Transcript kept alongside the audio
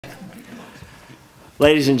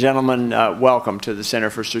Ladies and gentlemen, welcome to the Center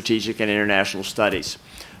for Strategic and International Studies.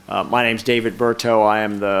 My name is David Berteau. I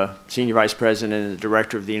am the Senior Vice President and the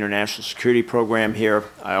Director of the International Security Program here.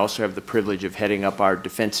 I also have the privilege of heading up our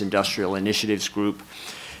Defense Industrial Initiatives Group,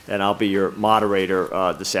 and I'll be your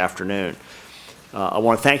moderator this afternoon. I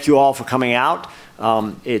want to thank you all for coming out.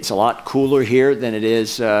 It's a lot cooler here than it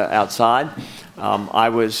is outside. I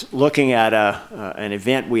was looking at an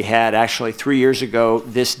event we had actually 3 years ago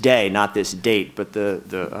this day, not this date, but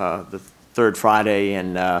the third Friday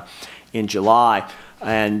in July.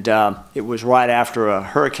 And it was right after a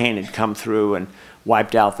hurricane had come through and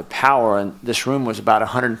wiped out the power, and this room was about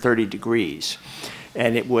 130 degrees.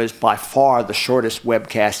 And it was by far the shortest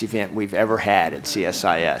webcast event we've ever had at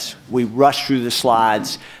CSIS. We rushed through the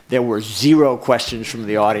slides. There were 0 questions from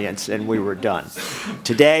the audience, and we were done.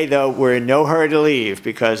 Today, though, we're in no hurry to leave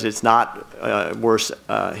because it's not worse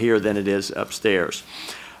here than it is upstairs.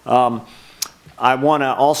 I want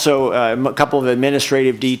to also, a couple of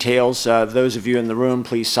administrative details. Those of you in the room,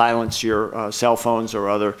 please silence your cell phones or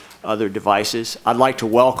other devices. I'd like to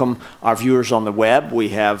welcome our viewers on the web. We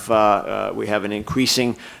have an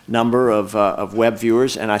increasing number of web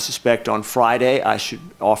viewers, and I suspect on Friday I should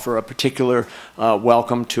offer a particular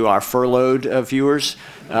welcome to our furloughed viewers.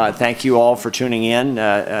 Thank you all for tuning in,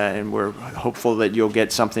 and we're hopeful that you'll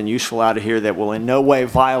get something useful out of here that will in no way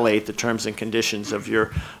violate the terms and conditions of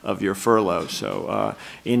your furlough. So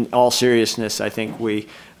in all seriousness, I think we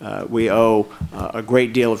owe a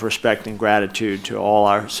great deal of respect and gratitude to all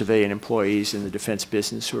our civilian employees in the defense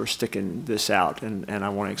business who are sticking this out, and I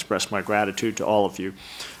want to express my gratitude to all of you,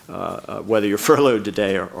 whether you're furloughed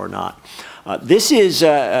today or not. This is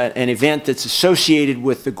an event that's associated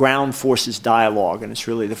with the Ground Forces Dialogue, and it's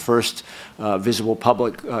really the first visible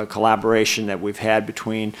public collaboration that we've had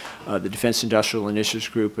between the Defense Industrial Initiatives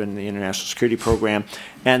Group and the International Security Program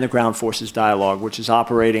and the Ground Forces Dialogue, which is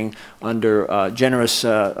operating under generous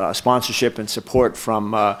sponsorship and support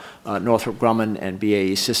from Northrop Grumman and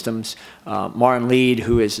BAE Systems. Martin Lead,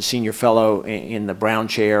 who is a senior fellow in the Brown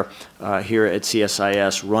Chair here at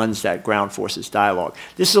CSIS, runs that Ground Forces Dialogue.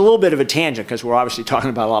 This is a little bit of a tangent because we're obviously talking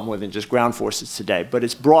about a lot more than just ground forces today, but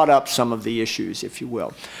it's brought up some of the issues, if you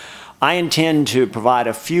will. I intend to provide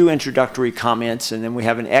a few introductory comments, and then we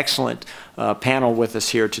have an excellent panel with us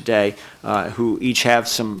here today who each have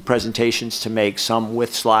some presentations to make, some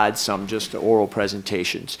with slides, some just oral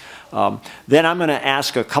presentations. Then I'm going to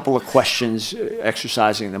ask a couple of questions,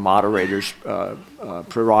 exercising the moderator's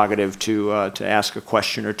prerogative to ask a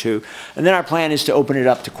question or two. And then our plan is to open it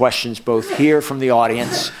up to questions both here from the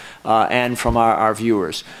audience and from our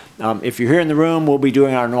viewers. If you're here in the room, we'll be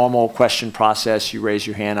doing our normal question process. You raise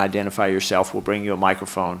your hand, identify yourself. We'll bring you a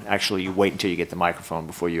microphone. Actually, you wait until you get the microphone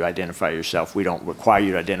before you identify yourself. We don't require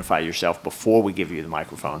you to identify yourself before we give you the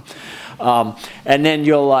microphone. And then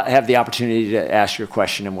you'll have the opportunity to ask your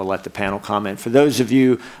question, and we'll let the panel comment. For those of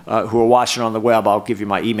you who are watching on the web, I'll give you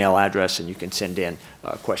my email address, and you can send in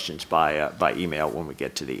questions by email when we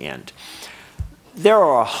get to the end. There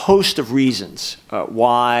are a host of reasons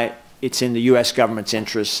why it's in the U.S. government's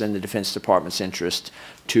interests and the Defense Department's interest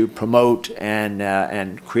to promote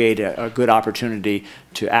and create a good opportunity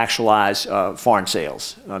to actualize foreign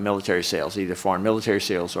sales, military sales, either foreign military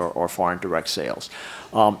sales or foreign direct sales.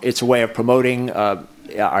 It's a way of promoting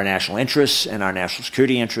our national interests and our national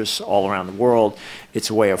security interests all around the world. It's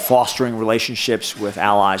a way of fostering relationships with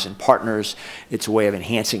allies and partners. It's a way of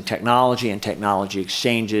enhancing technology and technology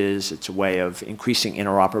exchanges. It's a way of increasing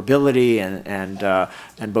interoperability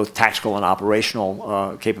and both tactical and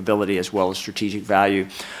operational capability as well as strategic value.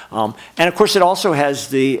 And of course, it also has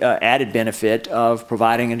the added benefit of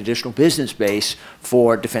providing an additional business base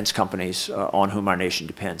for defense companies on whom our nation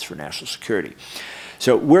depends for national security.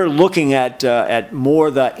 So we're looking at more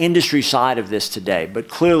the industry side of this today, but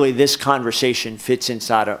clearly this conversation fits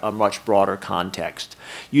inside a much broader context.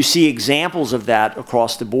 You see examples of that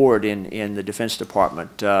across the board in the Defense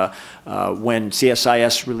Department. When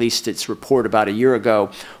CSIS released its report about a year ago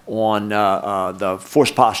on the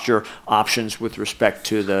force posture options with respect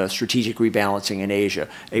to the strategic rebalancing in Asia,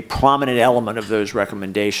 a prominent element of those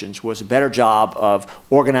recommendations was a better job of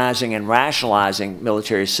organizing and rationalizing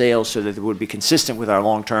military sales so that it would be consistent with our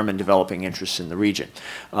long-term and developing interests in the region.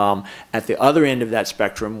 At the other end of that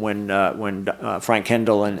spectrum, when Frank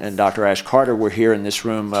Kendall and Dr. Ash Carter were here in this this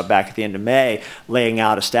room back at the end of May, laying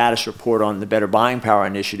out a status report on the Better Buying Power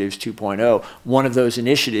Initiatives 2.0. One of those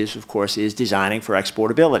initiatives, of course, is designing for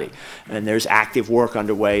exportability. And there's active work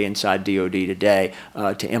underway inside DoD today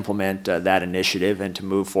to implement that initiative and to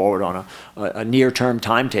move forward on a near-term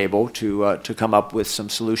timetable to come up with some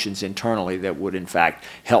solutions internally that would, in fact,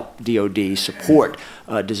 help DoD support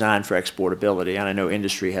design for exportability. And I know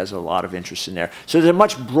industry has a lot of interest in there. So there's a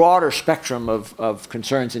much broader spectrum of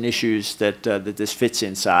concerns and issues that this fits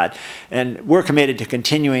inside. And we're committed to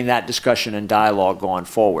continuing that discussion and dialogue going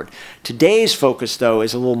forward. Today's focus, though,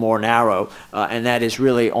 is a little more narrow, and that is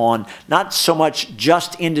really on not so much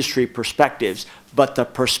just industry perspectives, but the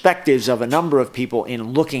perspectives of a number of people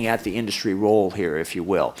in looking at the industry role here, if you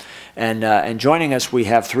will. And joining us, we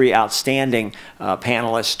have three outstanding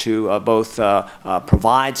panelists to both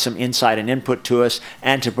provide some insight and input to us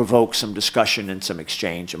and to provoke some discussion and some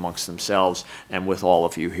exchange amongst themselves and with all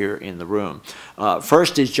of you here in the room.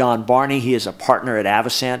 First is John Barney. He is a partner at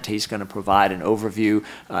Avocent. He's going to provide an overview,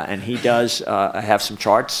 and he does have some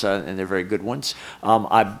charts, and they're very good ones.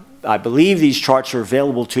 I believe these charts are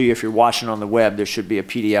available to you if you're watching on the web. There should be a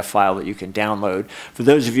PDF file that you can download. For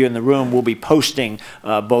those of you in the room, we'll be posting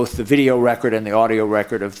both the video record and the audio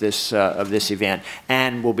record of this event,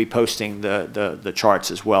 and we'll be posting the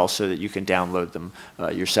charts as well so that you can download them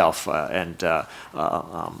yourself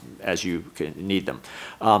as you need them.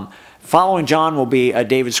 Following John will be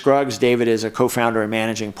David Scruggs. David is a co-founder and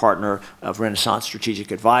managing partner of Renaissance Strategic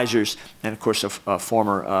Advisors, and of course a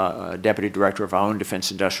former deputy director of our own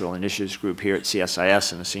Defense Industrial Initiatives Group here at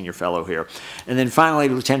CSIS and a senior fellow here. And then finally,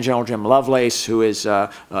 Lieutenant General Jim Lovelace, who is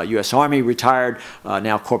U.S. Army retired,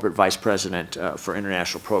 now corporate vice president for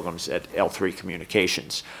international programs at L3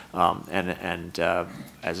 Communications.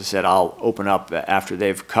 As I said, I'll open up after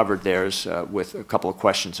they've covered theirs with a couple of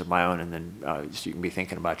questions of my own, and then so you can be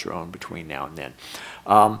thinking about your own between now and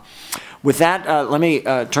then. With that, let me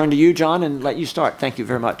turn to you, John, and let you start. Thank you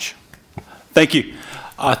very much. Thank you.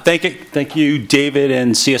 Thank you, David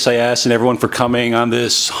and CSIS and everyone for coming on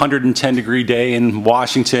this 110-degree day in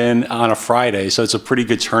Washington on a Friday. So it's a pretty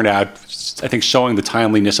good turnout, I think, showing the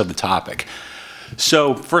timeliness of the topic.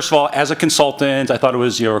 So first of all, as a consultant, I thought it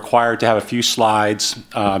was required to have a few slides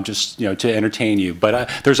just to entertain you.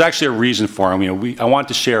 But there's actually a reason for them. I want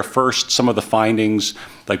to share first some of the findings,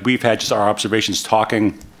 like we've had just our observations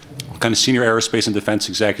talking kind of senior aerospace and defense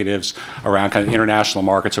executives around kind of international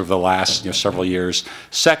markets over the last several years.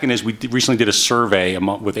 Second is we recently did a survey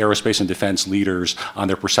with aerospace and defense leaders on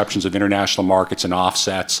their perceptions of international markets and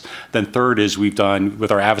offsets. Then third is we've done,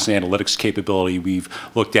 with our Avocent analytics capability, we've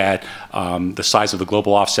looked at the size of the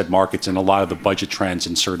global offset markets and a lot of the budget trends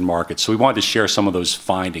in certain markets. So we wanted to share some of those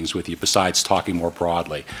findings with you besides talking more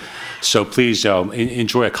broadly. So please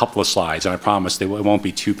enjoy a couple of slides, and I promise it won't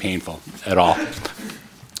be too painful at all.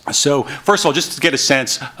 So first of all, just to get a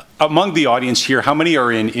sense, among the audience here, how many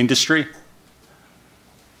are in industry?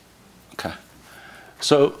 Okay.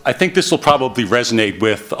 So I think this will probably resonate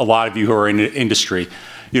with a lot of you who are in industry.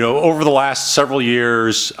 Over the last several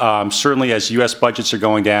years, certainly as U.S. budgets are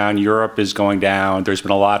going down, Europe is going down, there's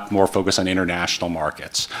been a lot more focus on international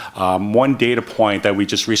markets. One data point that we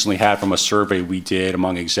just recently had from a survey we did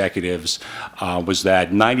among executives was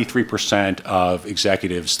that 93% of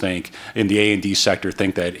executives think, in the A&D sector,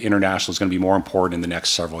 think that international is going to be more important in the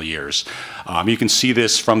next several years. You can see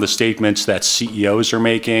this from the statements that CEOs are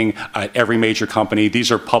making at every major company. These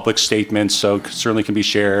are public statements, so certainly can be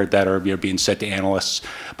shared, that are being said to analysts.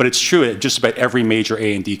 But it's true at just about every major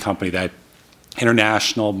A&D company that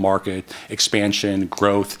international market expansion,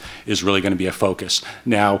 growth is really going to be a focus.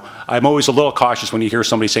 Now, I'm always a little cautious when you hear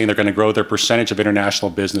somebody saying they're going to grow their percentage of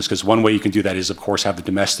international business, because one way you can do that is, of course, have the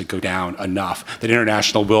domestic go down enough that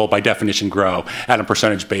international will, by definition, grow at a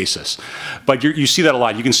percentage basis. But you see that a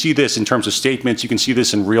lot. You can see this in terms of statements. You can see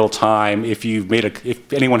this in real time. If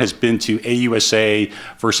anyone has been to AUSA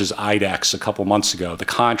versus IDEX a couple months ago, the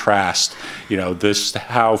contrast,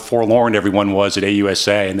 how forlorn everyone was at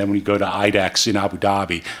AUSA, and then when you go to IDEX in Abu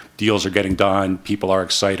Dhabi, deals are getting done, people are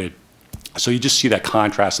excited. So you just see that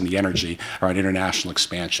contrast in the energy around international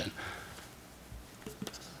expansion.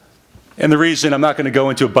 And the reason, I'm not going to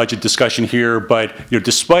go into a budget discussion here, but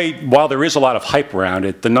while there is a lot of hype around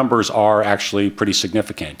it, the numbers are actually pretty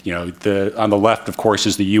significant. On the left, of course,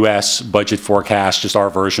 is the U.S. budget forecast, just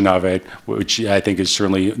our version of it, which I think is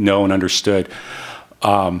certainly known, understood.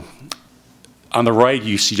 On the right,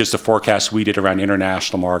 you see just the forecast we did around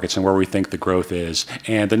international markets and where we think the growth is.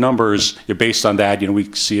 And the numbers, based on that, we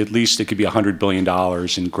see at least it could be $100 billion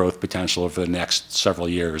in growth potential over the next several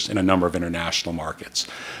years in a number of international markets.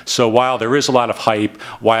 So while there is a lot of hype,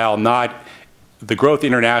 while not the growth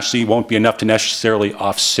internationally won't be enough to necessarily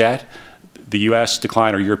offset the US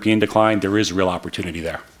decline or European decline. There is real opportunity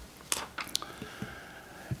there.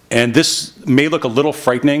 And this may look a little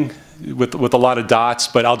frightening with a lot of dots,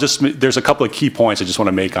 but there's a couple of key points I just want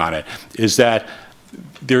to make on it, is that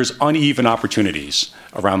there's uneven opportunities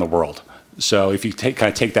around the world. So if you kind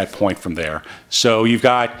of take that point from there. So you've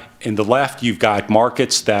got, in the left, you've got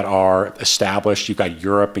markets that are established. You've got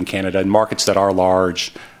Europe and Canada, and markets that are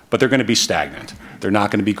large, but they're going to be stagnant. They're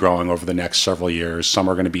not going to be growing over the next several years. Some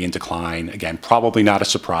are going to be in decline. Again, probably not a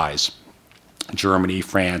surprise. Germany,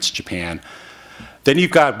 France, Japan. Then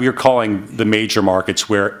you've got, we're calling the major markets,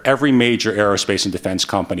 where every major aerospace and defense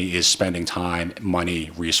company is spending time,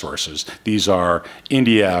 money, resources. These are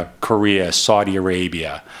India, Korea, Saudi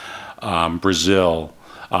Arabia, Brazil,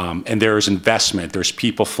 and there's investment, there's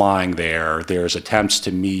people flying there, there's attempts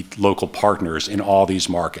to meet local partners in all these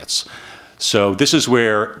markets. So this is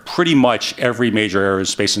where pretty much every major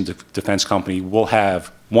aerospace and defense company will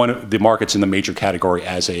have one of the markets in the major category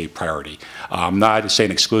as a priority. I'm not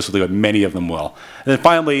saying exclusively, but many of them will. And then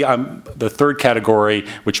finally, the third category,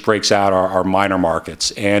 which breaks out, are minor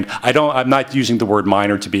markets. And I'm not using the word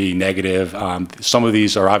minor to be negative. Some of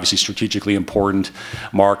these are obviously strategically important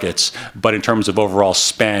markets, but in terms of overall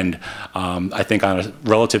spend, I think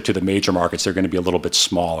relative to the major markets, they're going to be a little bit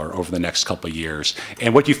smaller over the next couple of years.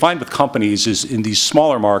 And what you find with companies is in these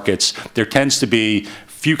smaller markets, there tends to be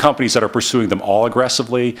few companies that are pursuing them all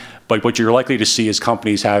aggressively, but what you're likely to see is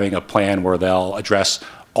companies having a plan where they'll address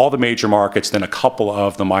all the major markets, then a couple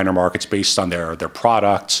of the minor markets based on their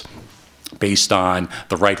products, based on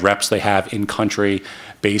the right reps they have in country,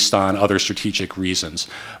 based on other strategic reasons.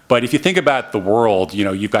 But if you think about the world,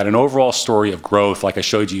 you've got an overall story of growth, like I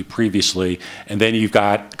showed you previously, and then you've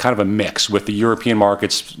got kind of a mix with the European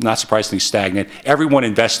markets, not surprisingly stagnant, everyone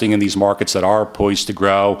investing in these markets that are poised to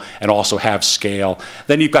grow and also have scale.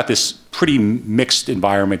 Then you've got this pretty mixed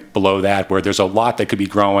environment below that, where there's a lot that could be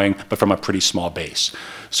growing, but from a pretty small base.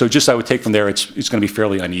 So just I would take from there, it's going to be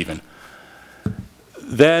fairly uneven.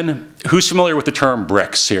 Then, who's familiar with the term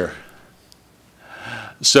BRICS here?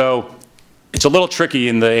 So it's a little tricky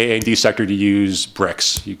in the A&D sector to use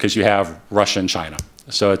BRICS because you have Russia and China.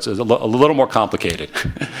 So it's a little more complicated.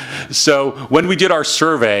 So when we did our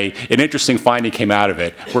survey, an interesting finding came out of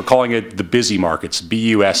it. We're calling it the busy markets,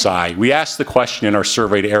 BUSI. We asked the question in our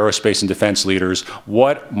survey to aerospace and defense leaders,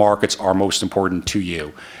 what markets are most important to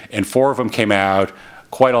you? And 4 of them came out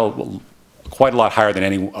quite a lot higher than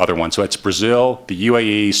any other one. So it's Brazil, the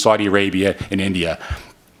UAE, Saudi Arabia, and India.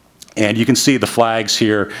 And you can see the flags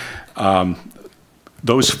here.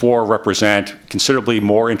 Those 4 represent considerably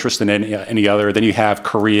more interest than any other. Then you have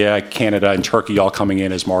Korea, Canada, and Turkey all coming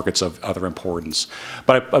in as markets of other importance.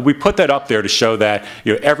 But we put that up there to show that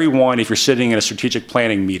everyone, if you're sitting in a strategic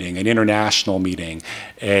planning meeting, an international meeting,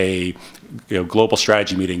 a global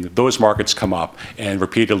strategy meeting, those markets come up, and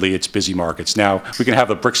repeatedly it's busy markets. Now, we can have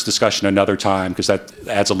a BRICS discussion another time because that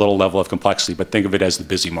adds a little level of complexity, but think of it as the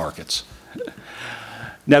busy markets.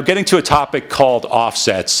 Now, getting to a topic called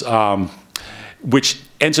offsets, which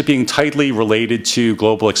ends up being tightly related to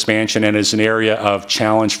global expansion and is an area of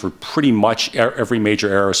challenge for pretty much every major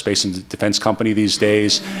aerospace and defense company these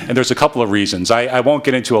days. And there's a couple of reasons. I won't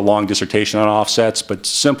get into a long dissertation on offsets, but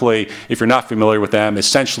simply, if you're not familiar with them,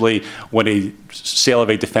 essentially when a sale of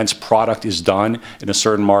a defense product is done in a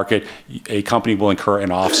certain market, a company will incur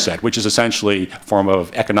an offset, which is essentially a form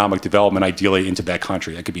of economic development, ideally into that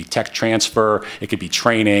country. It could be tech transfer, it could be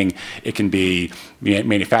training, it can be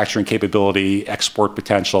manufacturing capability, export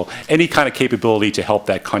potential, any kind of capability to help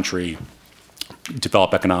that country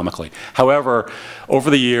develop economically. However, over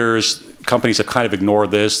the years, companies have kind of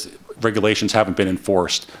ignored this. Regulations haven't been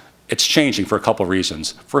enforced. It's changing for a couple of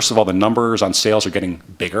reasons. First of all, the numbers on sales are getting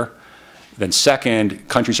bigger. Then second,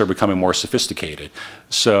 countries are becoming more sophisticated.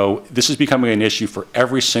 So this is becoming an issue for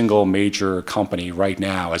every single major company right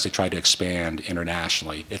now as they try to expand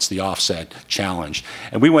internationally. It's the offset challenge.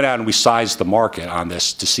 And we went out and we sized the market on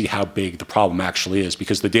this to see how big the problem actually is,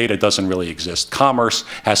 because the data doesn't really exist. Commerce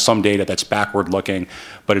has some data that's backward looking,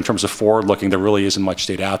 but in terms of forward looking, there really isn't much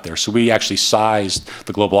data out there. So we actually sized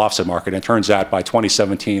the global offset market, and it turns out by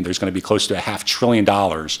 2017, there's going to be close to $500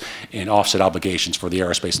 billion in offset obligations for the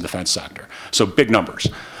aerospace and defense sector. So big numbers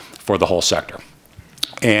for the whole sector.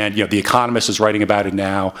 And The Economist is writing about it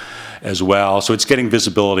now as well. So it's getting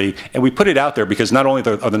visibility. And we put it out there because not only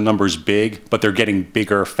are the numbers big, but they're getting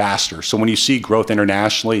bigger faster. So when you see growth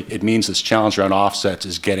internationally, it means this challenge around offsets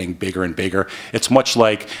is getting bigger and bigger. It's much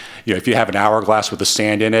like if you have an hourglass with the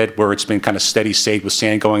sand in it, where it's been kind of steady state with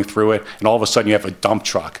sand going through it, and all of a sudden you have a dump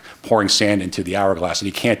truck pouring sand into the hourglass, and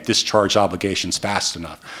you can't discharge obligations fast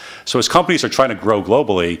enough. So as companies are trying to grow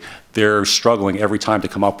globally, they're struggling every time to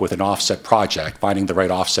come up with an offset project, finding the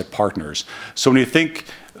right offset partners. So when you think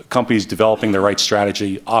companies developing the right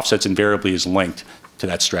strategy, offsets invariably is linked to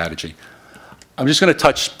that strategy. I'm just going to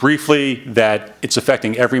touch briefly that it's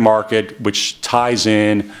affecting every market, which ties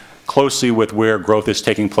in closely with where growth is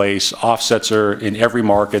taking place. Offsets are in every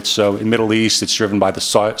market. So in Middle East, it's driven by the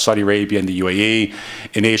Saudi Arabia and the UAE.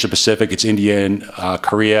 In Asia Pacific, it's India and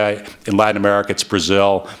Korea. In Latin America, it's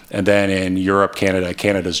Brazil. And then in Europe, Canada,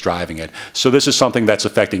 Canada's driving it. So this is something that's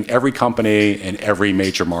affecting every company in every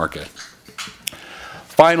major market.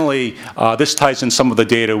 Finally, this ties in some of the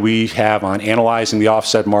data we have on analyzing the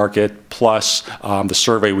offset market, plus the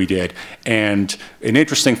survey we did. And an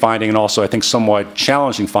interesting finding, and also I think somewhat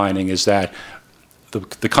challenging finding, is that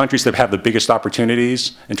the countries that have the biggest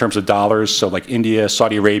opportunities in terms of dollars, so like India,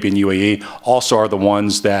 Saudi Arabia, and UAE, also are the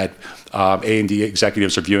ones that A&D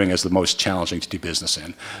executives are viewing as the most challenging to do business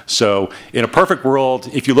in. So in a perfect world,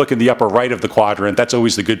 if you look in the upper right of the quadrant, that's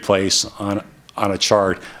always the good place on a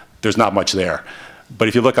chart. There's not much there. But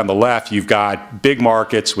if you look on the left, you've got big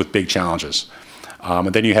markets with big challenges. And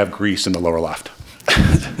then you have Greece in the lower left.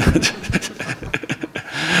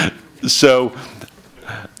 So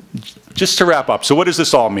just to wrap up, so what does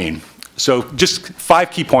this all mean? So just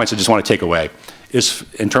 5 key points I just want to take away is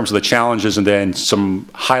in terms of the challenges and then some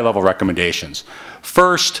high-level recommendations.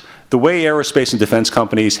 First, the way aerospace and defense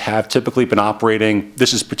companies have typically been operating,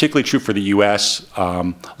 this is particularly true for the US,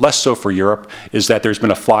 less so for Europe, is that there's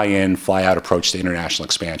been a fly-in, fly-out approach to international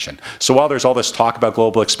expansion. So while there's all this talk about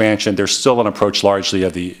global expansion, there's still an approach largely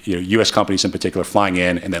of the US companies in particular flying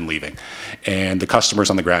in and then leaving. And the customers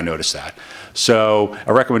on the ground notice that. So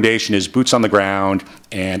a recommendation is boots on the ground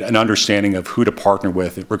and an understanding of who to partner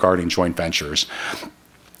with regarding joint ventures.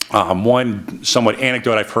 One somewhat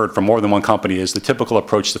anecdote I've heard from more than one company is the typical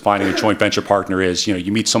approach to finding a joint venture partner is,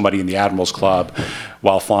 you meet somebody in the Admirals Club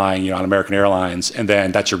while flying, on American Airlines, and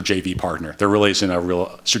then that's your JV partner. There really isn't a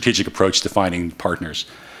real strategic approach to finding partners.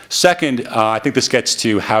 Second, I think this gets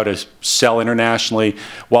to how to sell internationally.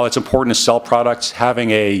 While it's important to sell products,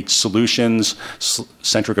 having a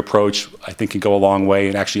solutions-centric approach, I think, can go a long way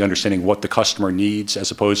in actually understanding what the customer needs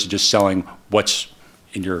as opposed to just selling what's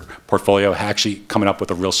in your portfolio, actually coming up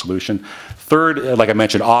with a real solution. Third, like I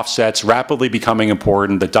mentioned, offsets rapidly becoming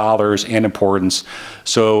important, the dollars and importance.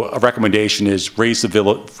 So a recommendation is raise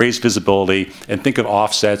visibility and think of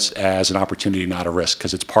offsets as an opportunity, not a risk,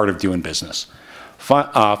 because it's part of doing business.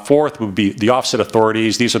 Fourth would be the offset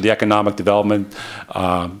authorities. These are the economic development.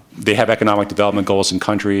 They have economic development goals in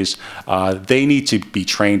countries. They need to be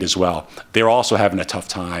trained as well. They're also having a tough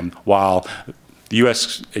time. While the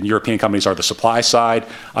US and European companies are the supply side,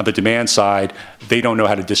 on the demand side, they don't know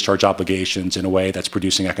how to discharge obligations in a way that's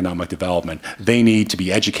producing economic development. They need to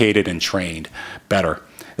be educated and trained better.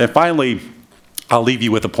 Then finally, I'll leave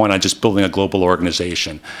you with a point on just building a global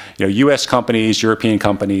organization. US companies, European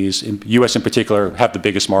companies, US in particular, have the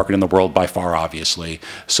biggest market in the world by far, obviously.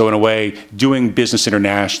 So in a way, doing business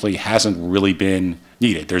internationally hasn't really been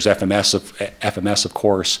needed. There's FMS, of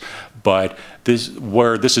course, but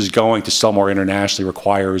where this is going to sell more internationally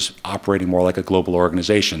requires operating more like a global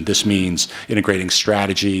organization. This means integrating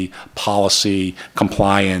strategy, policy,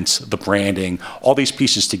 compliance, the branding, all these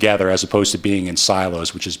pieces together as opposed to being in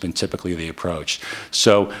silos, which has been typically the approach.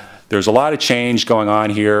 So there's a lot of change going on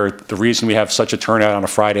here. The reason we have such a turnout on a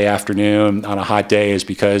Friday afternoon on a hot day is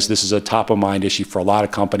because this is a top-of-mind issue for a lot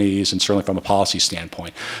of companies and certainly from a policy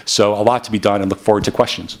standpoint. So a lot to be done and look forward to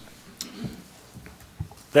questions.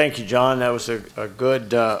 Thank you, John. That was a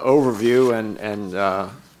good overview, and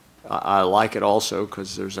I like it also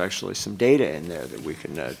because there's actually some data in there that we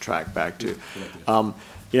can track back to.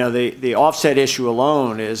 The offset issue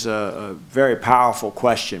alone is a very powerful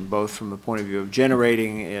question, both from the point of view of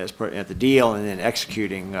generating at the deal and then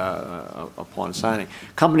executing upon signing.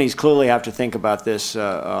 Companies clearly have to think about this,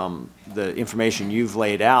 the information you've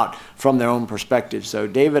laid out, from their own perspective. So,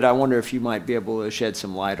 David, I wonder if you might be able to shed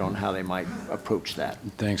some light on how they might approach that.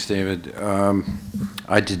 Thanks, David.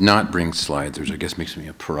 I did not bring slides, which I guess makes me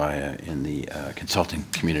a pariah in the consulting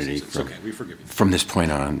community. It's okay, we forgive you. From this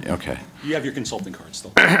point on, okay. You have your consulting card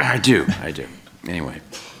still. I do. Anyway,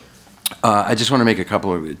 I just want to make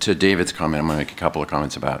to David's comment, I'm going to make a couple of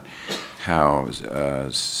comments about how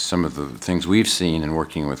some of the things we've seen in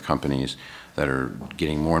working with companies that are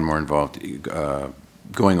getting more and more involved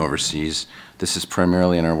going overseas. This is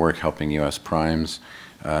primarily in our work helping U.S. primes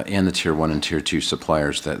and the Tier 1 and Tier 2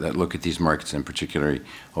 suppliers that look at these markets, in particular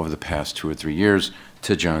over the past 2 or 3 years.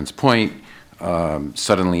 To John's point,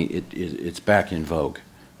 suddenly it's back in vogue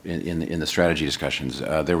in the strategy discussions.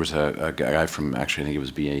 There was a guy from, actually I think it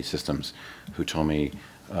was BAE Systems, who told me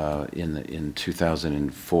in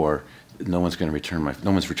 2004, no one's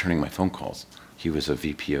returning my phone calls. He was a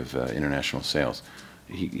VP of international sales.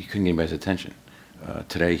 He couldn't get anybody's attention.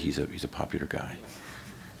 Today he's a popular guy.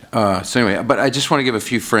 So anyway, but I just want to give a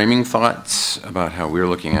few framing thoughts about how we're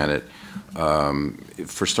looking at it.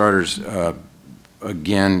 For starters,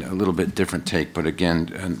 again, a little bit different take, but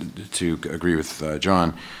again, to agree with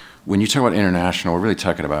John, when you talk about international, we're really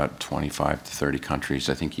talking about 25 to 30 countries.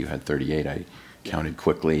 I think you had 38. I counted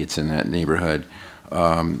quickly. It's in that neighborhood.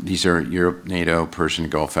 These are Europe, NATO, Persian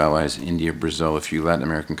Gulf allies, India, Brazil, a few Latin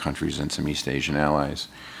American countries, and some East Asian allies.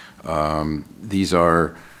 These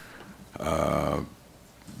are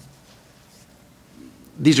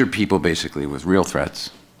people basically with real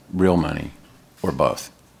threats, real money, or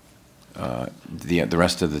both. The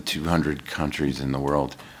rest of the 200 countries in the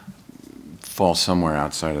world fall somewhere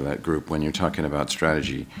outside of that group when you're talking about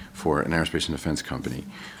strategy for an aerospace and defense company.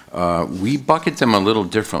 We bucket them a little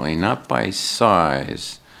differently, not by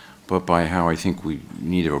size, but by how I think we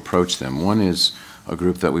need to approach them. One is a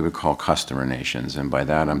group that we would call customer nations, and by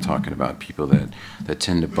that I'm talking about people that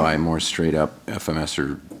tend to buy more straight up FMS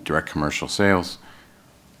or direct commercial sales,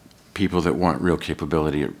 people that want real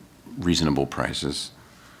capability at reasonable prices,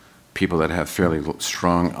 people that have fairly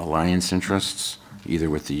strong alliance interests, either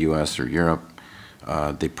with the US or Europe.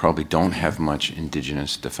 They probably don't have much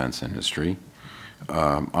indigenous defense industry.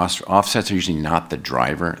 Offsets are usually not the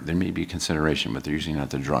driver. There may be a consideration, but they're usually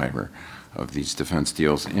not the driver of these defense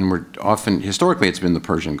deals. And we're often, historically, it's been the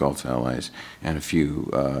Persian Gulf allies and a few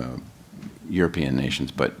European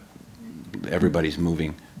nations, but everybody's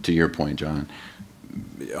moving, to your point, John.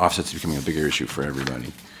 Offsets are becoming a bigger issue for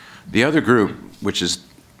everybody. The other group, which is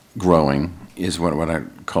growing, is what I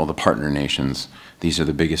call the partner nations. These are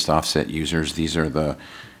the biggest offset users. These are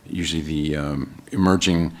usually the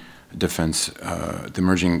emerging defense, the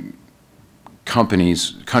emerging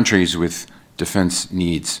countries with defense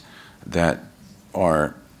needs that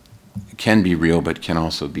can be real, but can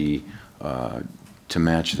also be to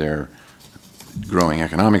match their growing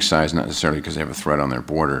economic size, not necessarily because they have a threat on their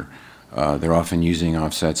border. They're often using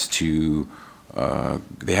offsets to,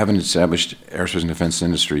 they have an established aerospace and defense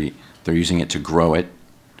industry. They're using it to grow it.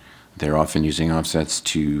 They're often using offsets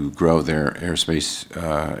to grow their airspace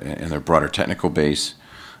and their broader technical base.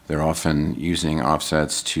 They're often using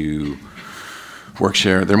offsets to work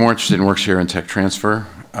share. They're more interested in work share and tech transfer.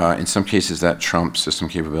 In some cases, that trumps system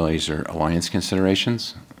capabilities or alliance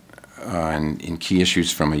considerations. And in key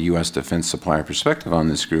issues from a U.S. defense supplier perspective on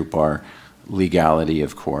this group are legality,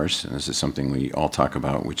 of course, and this is something we all talk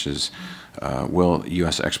about, which is will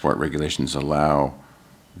U.S. export regulations allow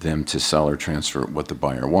them to sell or transfer what the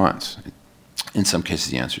buyer wants? In some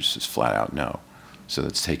cases, the answer is just flat out no. So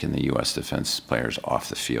that's taken the U.S. defense players off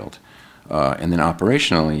the field. And then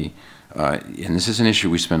operationally, and this is an issue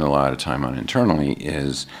we spend a lot of time on internally,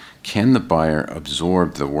 is can the buyer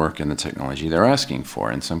absorb the work and the technology they're asking for?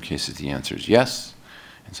 In some cases, the answer is yes.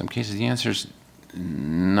 In some cases, the answer is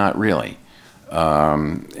not really.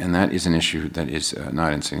 And that is an issue that is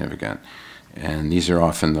not insignificant. And these are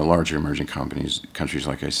often the larger emerging countries,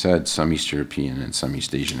 like I said, some East European and some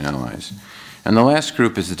East Asian allies. And the last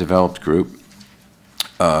group is the developed group.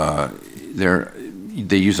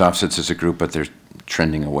 They use offsets as a group, but they're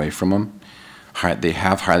trending away from them. They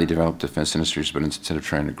have highly developed defense industries, but instead of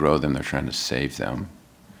trying to grow them, they're trying to save them.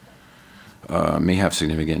 May have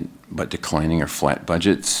significant but declining or flat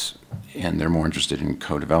budgets, and they're more interested in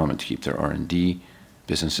co-development to keep their R&D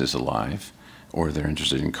businesses alive, or they're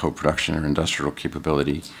interested in co-production or industrial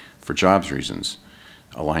capability for jobs reasons.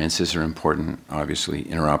 Alliances are important, obviously.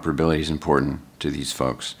 Interoperability is important to these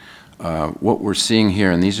folks. What we're seeing here,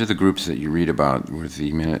 and these are the groups that you read about with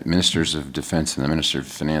the ministers of defense and the minister of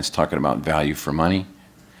finance talking about value for money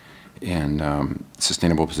and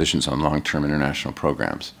sustainable positions on long-term international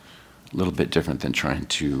programs. A little bit different than trying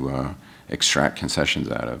to extract concessions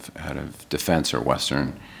out of defense or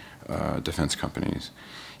Western defense companies.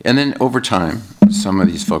 And then over time, some of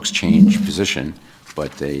these folks change position,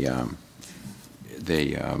 but it's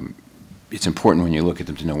important when you look at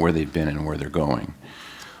them to know where they've been and where they're going.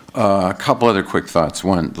 A couple other quick thoughts.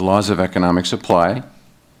 One, the laws of economic supply,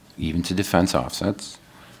 even to defense offsets.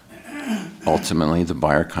 Ultimately, the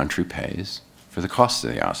buyer country pays for the cost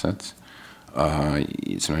of the offsets.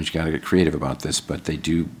 Sometimes you got to get creative about this, but they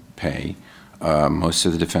do pay. Most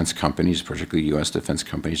of the defense companies, particularly U.S. defense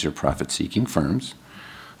companies, are profit-seeking firms.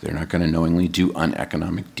 They're not going to knowingly do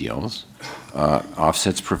uneconomic deals.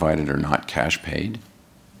 Offsets provided are not cash paid.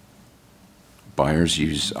 Buyers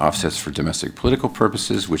use offsets for domestic political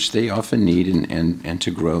purposes, which they often need and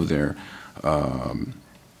to grow their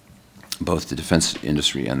both the defense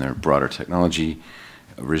industry and their broader technology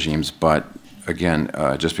regimes. But again,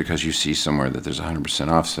 just because you see somewhere that there's 100%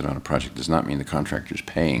 offset on a project does not mean the contractor's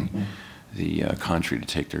paying the country to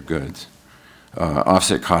take their goods.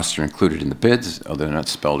 Offset costs are included in the bids, although they're not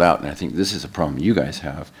spelled out, and I think this is a problem you guys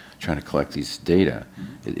have trying to collect these data.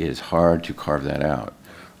 It is hard to carve that out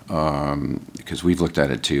because we've looked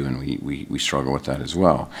at it too, and we struggle with that as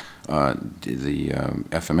well. The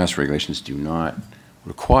FMS regulations do not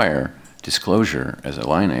require disclosure as a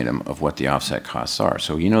line item of what the offset costs are.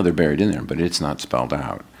 So you know they're buried in there, but it's not spelled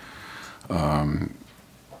out.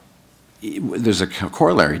 There's a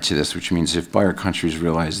corollary to this, which means if buyer countries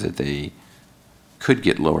realize that they could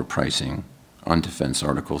get lower pricing on defense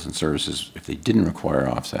articles and services if they didn't require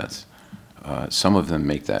offsets, some of them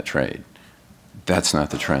make that trade. That's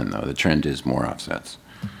not the trend, though. The trend is more offsets.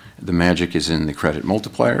 The magic is in the credit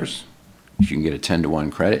multipliers. If you can get a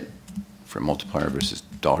 10-to-1 credit for a multiplier versus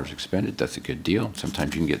dollars expended, that's a good deal.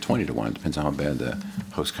 Sometimes you can get 20-to-1. It depends on how bad the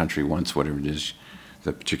host country wants whatever it is,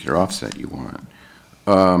 the particular offset you want.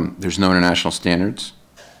 There's no international standards,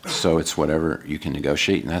 so it's whatever you can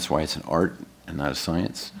negotiate, and that's why it's an art and not a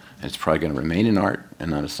science. And it's probably going to remain an art and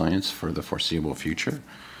not a science for the foreseeable future.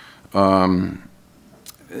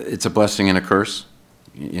 It's a blessing and a curse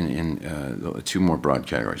in two more broad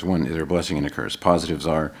categories. One, they're a blessing and a curse. Positives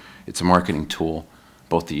are it's a marketing tool.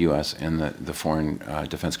 Both the U.S. and the foreign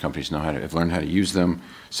defense companies have learned how to use them,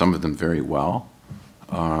 some of them very well.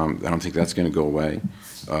 I don't think that's going to go away.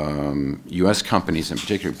 U.S. companies in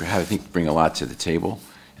particular, I think, bring a lot to the table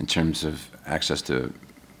in terms of access to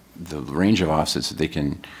the range of offsets that they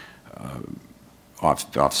can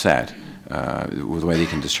offset, the way they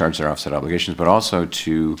can discharge their offset obligations, but also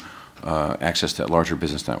to access to larger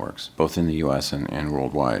business networks, both in the U.S. and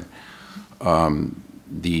worldwide.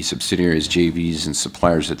 The subsidiaries, JVs, and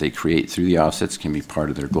suppliers that they create through the offsets can be part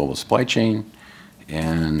of their global supply chain,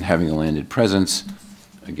 and having a landed presence,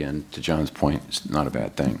 again, to John's point, is not a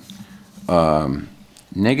bad thing.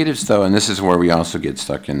 Negatives, though, and this is where we also get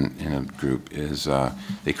stuck in a group, is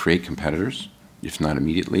they create competitors, if not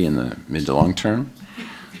immediately, in the mid to long term.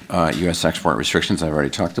 U.S. export restrictions I've already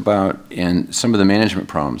talked about, and some of the management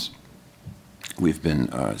problems. We've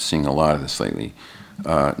been seeing a lot of this lately.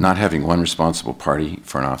 Not having one responsible party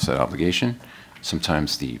for an offset obligation.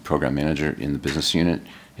 Sometimes the program manager in the business unit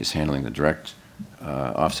is handling the direct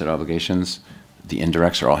offset obligations. The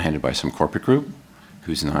indirects are all handled by some corporate group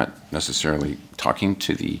who's not necessarily talking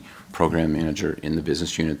to the program manager in the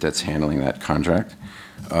business unit that's handling that contract.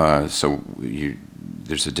 So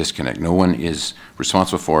there's a disconnect. No one is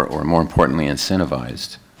responsible for, or more importantly,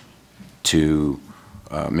 incentivized to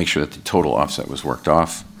make sure that the total offset was worked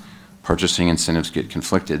off. Purchasing incentives get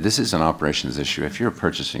conflicted. This is an operations issue. If you're a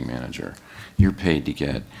purchasing manager, you're paid to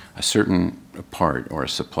get a certain part or a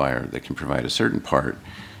supplier that can provide a certain part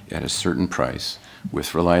at a certain price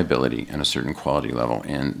with reliability and a certain quality level,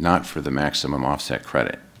 and not for the maximum offset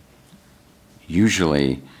credit.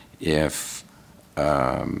 Usually, if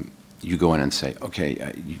you go in and say,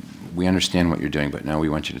 okay, we understand what you're doing, but now we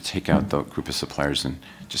want you to take out the group of suppliers and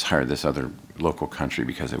just hire this other local country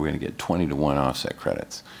because we're going to get 20-to-1 offset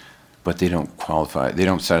credits. But they don't qualify, they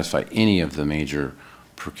don't satisfy any of the major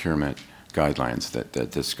procurement guidelines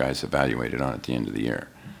that this guy's evaluated on at the end of the year.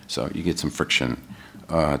 So you get some friction.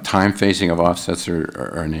 Time phasing of offsets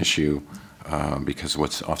are an issue because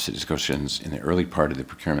what's offset discussions in the early part of the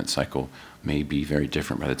procurement cycle may be very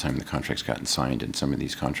different by the time the contract's gotten signed, and some of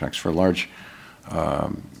these contracts for large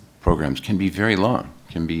programs can be very long,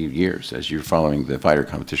 can be years, as you're following the fighter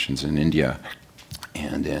competitions in India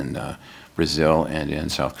and in Brazil and in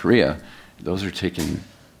South Korea. Those are taking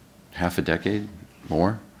half a decade,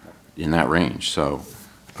 more, in that range. So,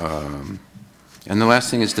 and the last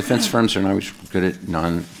thing is defense firms are not always good at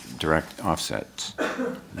non-direct offsets.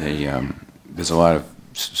 There's a lot of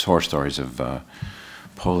horror stories of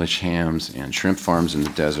Polish hams and shrimp farms in the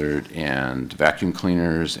desert and vacuum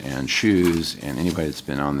cleaners and shoes, and anybody that's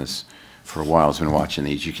been on this for a while has been watching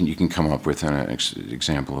these. You can come up with an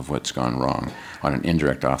example of what's gone wrong on an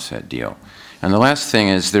indirect offset deal. And the last thing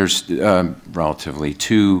is there's relatively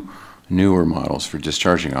two newer models for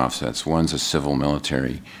discharging offsets. One's a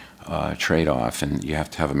civil-military trade-off, and you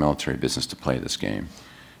have to have a military business to play this game.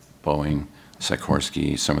 Boeing,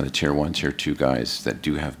 Sikorsky, some of the Tier 1, Tier 2 guys that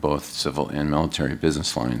do have both civil and military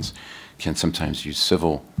business lines can sometimes use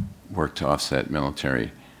civil work to offset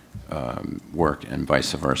military work and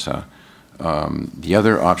vice versa. The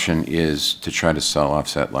other option is to try to sell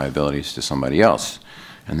offset liabilities to somebody else.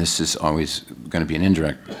 And this is always going to be an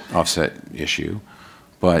indirect offset issue.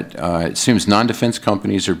 But it seems non-defense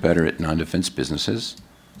companies are better at non-defense businesses.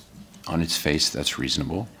 On its face, that's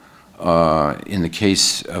reasonable. In the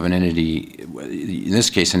case of an entity, in this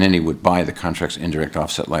case, an entity would buy the contract's indirect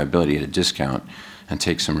offset liability at a discount and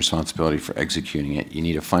take some responsibility for executing it. You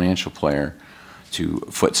need a financial player to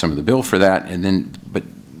foot some of the bill for that. And then, but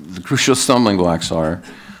the crucial stumbling blocks are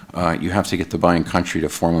you have to get the buying country to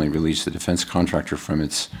formally release the defense contractor from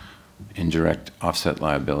its indirect offset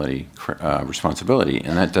liability responsibility.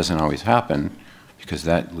 And that doesn't always happen because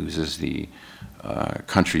that loses the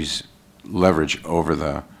country's leverage over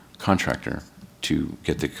the contractor to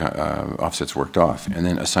get the offsets worked off, and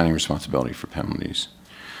then assigning responsibility for penalties.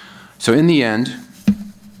 So in the end,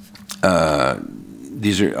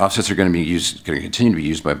 offsets are going to continue to be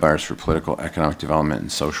used by buyers for political, economic development,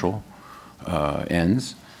 and social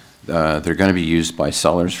ends. They're going to be used by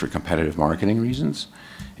sellers for competitive marketing reasons.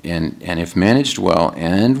 And if managed well,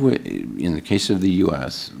 and in the case of the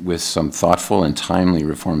U.S., with some thoughtful and timely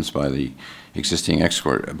reforms by the existing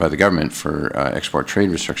by the government for export trade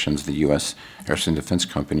restrictions, the U.S. aerospace and defense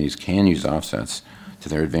companies can use offsets to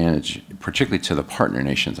their advantage, particularly to the partner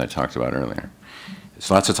nations I talked about earlier.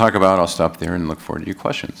 There's lots to talk about. I'll stop there and look forward to your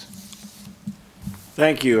questions.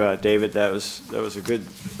 Thank you, David. That was a good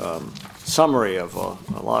summary of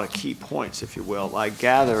a lot of key points, if you will. I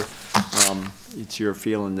gather it's your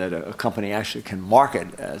feeling that a company actually can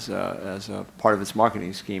market as a part of its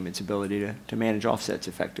marketing scheme its ability to manage offsets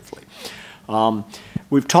effectively.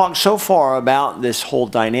 We've talked so far about this whole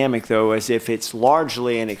dynamic, though, as if it's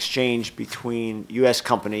largely an exchange between U.S.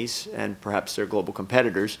 companies and perhaps their global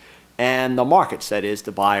competitors and the markets, that is,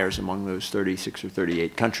 the buyers among those 36 or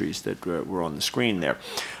 38 countries that were on the screen there.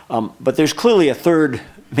 But there's clearly a third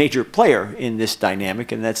major player in this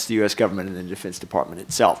dynamic, and that's the U.S. government and the Defense Department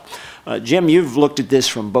itself. Jim, you've looked at this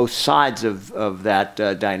from both sides of that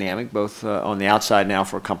dynamic, both on the outside now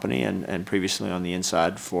for a company and previously on the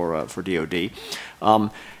inside for DOD.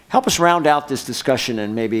 Help us round out this discussion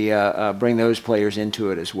and maybe bring those players into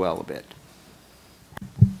it as well a bit.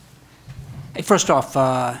 Hey, first off,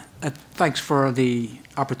 thanks for the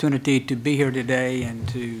opportunity to be here today and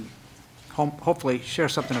to hopefully share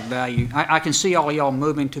something of value. I can see all y'all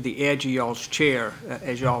moving to the edge of y'all's chair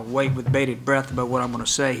as y'all wait with bated breath about what I'm going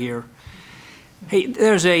to say here. Hey,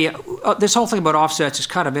 there's this whole thing about offsets is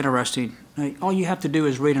kind of interesting. All you have to do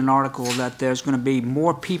is read an article that there's going to be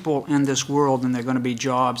more people in this world than there are going to be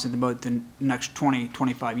jobs in about the next 20,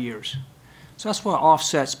 25 years. So that's why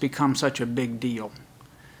offsets become such a big deal,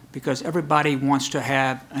 because everybody wants to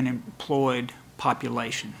have an employed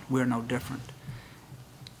population. We're no different.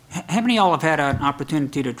 How many of y'all have had an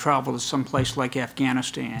opportunity to travel to some place like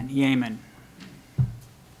Afghanistan, Yemen?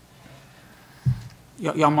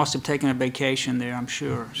 Y'all must have taken a vacation there, I'm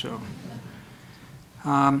sure. So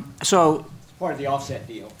Part of the offset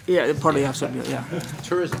deal. Yeah, part of the offset deal, yeah.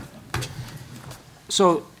 Tourism.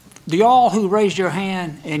 So do y'all who raised your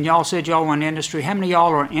hand and y'all said y'all were in the industry, how many of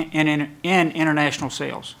y'all are in international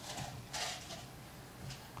sales?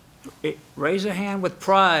 Raise a hand with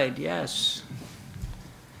pride, yes.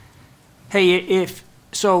 Hey,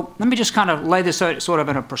 so let me just kind of lay this out sort of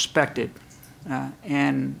in a perspective.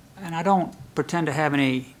 And I don't pretend to have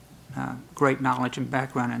any great knowledge and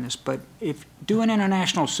background in this, but if doing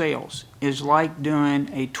international sales is like doing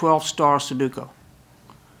a 12-star Sudoku, all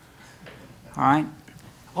right?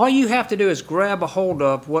 All you have to do is grab a hold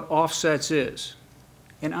of what offsets is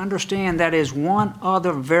and understand that is one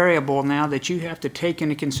other variable now that you have to take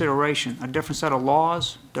into consideration, a different set of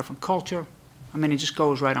laws, different culture. I mean, it just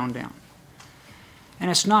goes right on down. And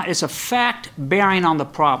it's a fact bearing on the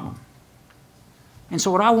problem. And so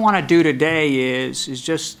what I want to do today is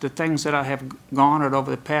just the things that I have garnered over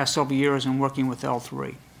the past several years in working with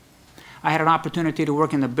L3. I had an opportunity to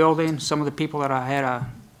work in the building. Some of the people that I had a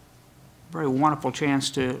very wonderful chance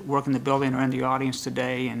to work in the building are in the audience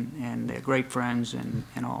today, and they're great friends and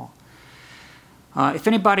all. If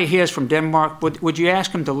anybody here is from Denmark, would you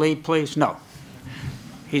ask him to leave, please? No.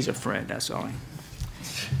 He's a friend, that's all.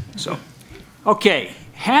 So, okay.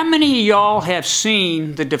 How many of y'all have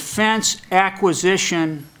seen the Defense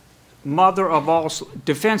Acquisition University's mother of all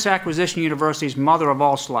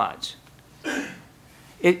slides?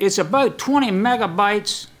 It's about 20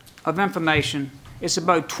 megabytes of information. It's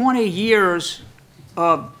about 20 years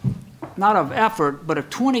of, not of effort, but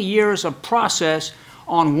of 20 years of process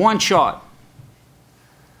on one chart.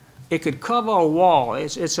 It could cover a wall.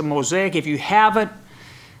 It's a mosaic. If you have it,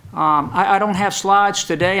 I don't have slides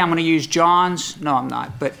today. I'm going to use John's. No, I'm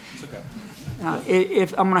not. But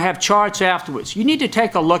if I'm going to have charts afterwards, you need to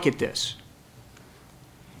take a look at this.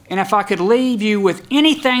 And if I could leave you with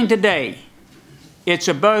anything today, it's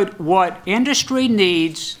about what industry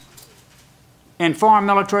needs in foreign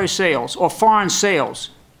military sales or foreign sales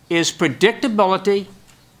is predictability,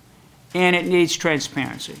 and it needs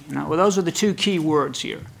transparency. Well, those are the two key words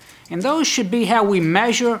here. And those should be how we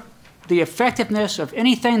measure the effectiveness of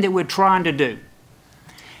anything that we're trying to do.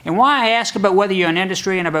 And why I ask about whether you're in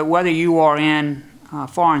industry and about whether you are in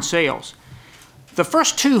foreign sales, the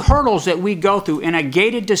first two hurdles that we go through in a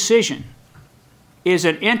gated decision is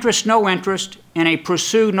an interest, no interest, and a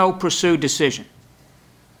pursue, no pursue decision.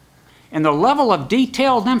 And the level of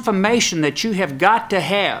detailed information that you have got to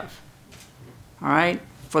have, all right,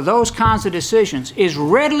 for those kinds of decisions is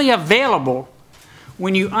readily available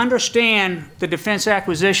when you understand the Defense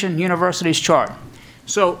Acquisition University's chart.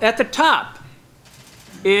 So at the top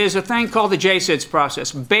is a thing called the CSIS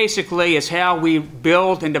process. Basically, it's how we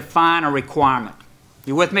build and define a requirement.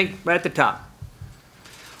 You with me? Right at the top.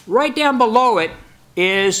 Right down below it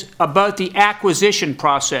is about the acquisition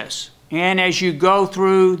process. And as you go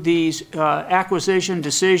through these acquisition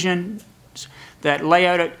decisions that lay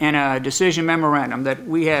out in a decision memorandum that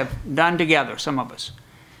we have done together, some of us.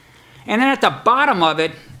 And then at the bottom of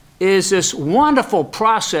it is this wonderful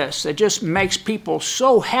process that just makes people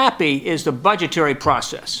so happy is the budgetary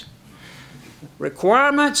process.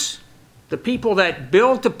 Requirements, the people that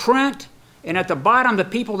build to print, and at the bottom, the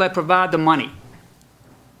people that provide the money.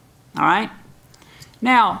 All right?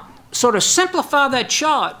 Now, so to simplify that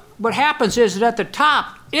chart, what happens is that at the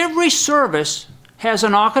top, every service has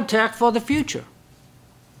an architect for the future.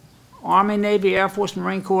 Army, Navy, Air Force,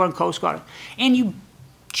 Marine Corps, and Coast Guard. And you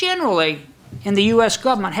generally, in the U.S.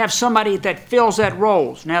 government, have somebody that fills that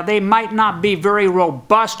role. Now, they might not be very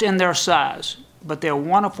robust in their size, but they're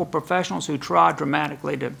wonderful professionals who try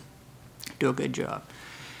dramatically to do a good job.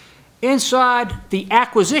 Inside the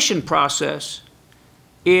acquisition process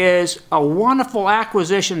is a wonderful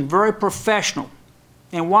acquisition, very professional.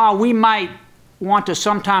 And while we might want to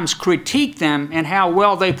sometimes critique them and how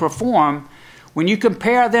well they perform, when you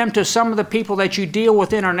compare them to some of the people that you deal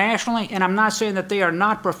with internationally, and I'm not saying that they are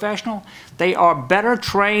not professional, they are better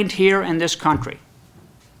trained here in this country.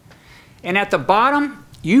 And at the bottom,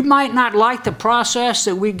 you might not like the process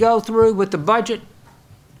that we go through with the budget,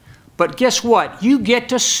 but guess what? You get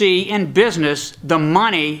to see in business the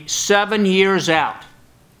money 7 years out.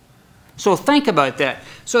 So think about that.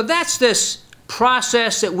 So that's this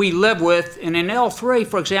process that we live with. And in L3,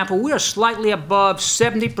 for example, we are slightly above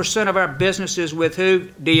 70% of our businesses with who?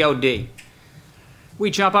 DOD.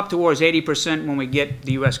 We jump up towards 80% when we get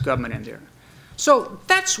the U.S. government in there. So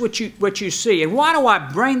that's what you see. And why do I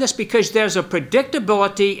bring this? Because there's a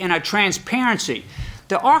predictability and a transparency.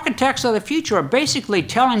 The architects of the future are basically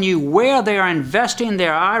telling you where they are investing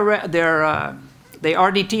their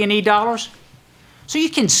RDT&E dollars. So you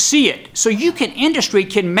can see it. So industry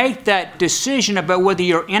can make that decision about whether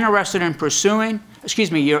you're interested in pursuing,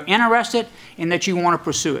 you're interested in that you want to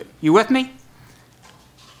pursue it. You with me?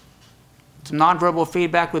 Some nonverbal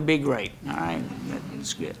feedback would be great. All right,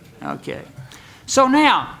 that's good. Okay. So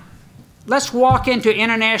now, let's walk into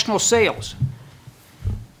international sales.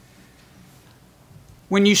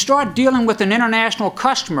 When you start dealing with an international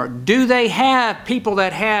customer, do they have people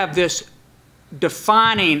that have this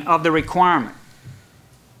defining of the requirement?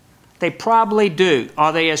 They probably do.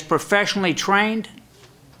 Are they as professionally trained?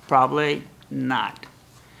 Probably not.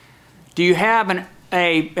 Do you have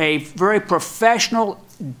a very professional,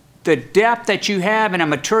 the depth that you have in a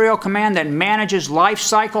material command that manages life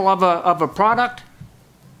cycle of a product?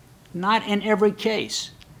 Not in every case.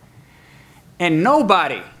 And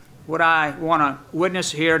nobody, what I want to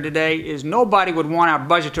witness here today is nobody would want our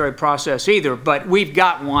budgetary process either, but we've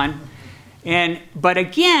got one. But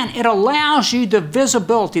again, it allows you the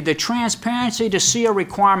visibility, the transparency to see a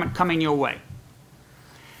requirement coming your way.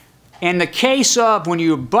 In the case of when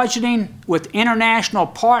you're budgeting with international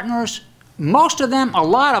partners, most of them, a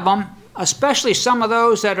lot of them, especially some of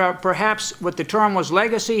those that are perhaps what the term was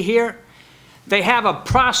legacy here, they have a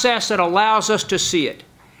process that allows us to see it.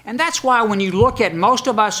 And that's why when you look at most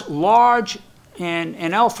of us large, and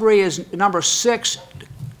L3 is number 6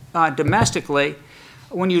 domestically,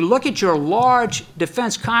 when you look at your large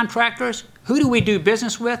defense contractors, who do we do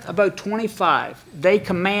business with? About 25. They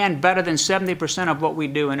command better than 70% of what we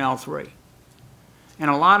do in L3. And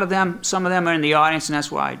a lot of them, some of them are in the audience, and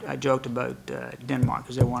that's why I joked about Denmark,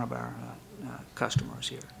 because they're one of our customers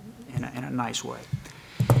here in a nice way.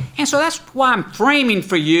 And so that's why I'm framing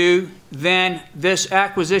for you then this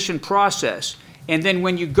acquisition process. And then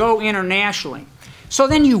when you go internationally, So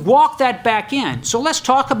then you walk that back in. So let's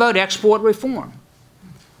talk about export reform.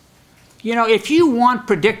 You know, if you want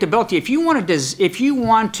predictability, if you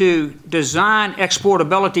want to design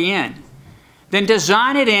exportability in, then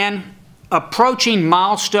design it in approaching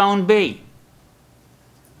milestone B.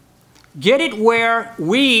 Get it where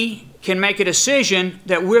we can make a decision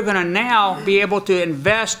that we're going to now be able to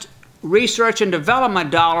invest research and development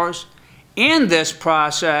dollars in this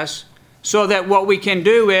process, so that what we can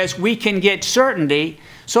do is we can get certainty,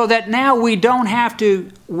 so that now we don't have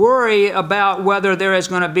to worry about whether there is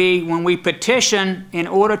going to be, when we petition in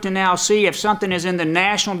order to now see if something is in the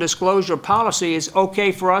national disclosure policy, is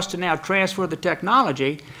okay for us to now transfer the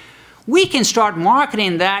technology. We can start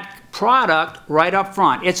marketing that product right up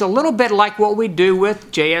front. It's a little bit like what we do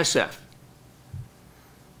with JSF.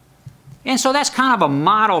 And so that's kind of a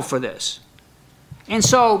model for this. And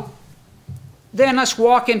so then let's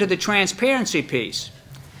walk into the transparency piece.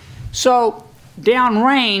 So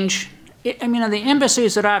downrange, I mean, the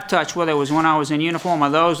embassies that I've touched, whether it was when I was in uniform or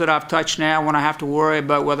those that I've touched now, when I have to worry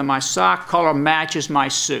about whether my sock color matches my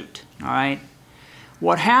suit, all right?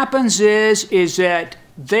 What happens is that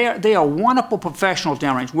they are wonderful professionals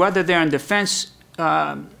downrange, whether they're in defense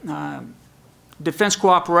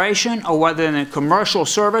cooperation, or whether in the commercial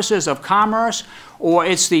services of commerce, or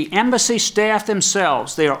it's the embassy staff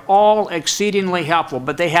themselves. They are all exceedingly helpful,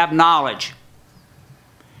 but they have knowledge.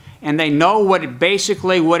 And they know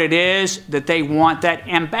basically what it is that they want. That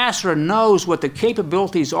ambassador knows what the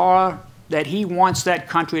capabilities are that he wants that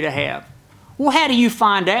country to have. Well, how do you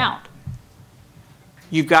find out?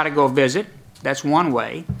 You've got to go visit. That's one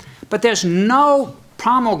way. But there's no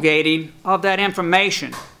promulgating of that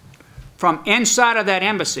information from inside of that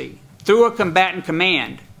embassy through a combatant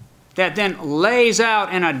command that then lays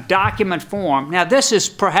out in a document form. Now, this is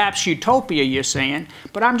perhaps utopia, you're saying,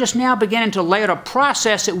 but I'm just now beginning to lay out a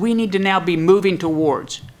process that we need to now be moving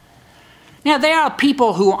towards. Now, there are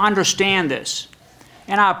people who understand this,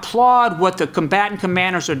 and I applaud what the combatant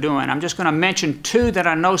commanders are doing. I'm just going to mention two that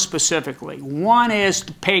I know specifically. One is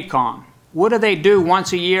the PACOM. What do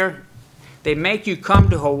once a year? They make you come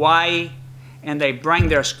to Hawaii, and they bring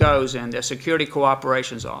their SCOs in, their Security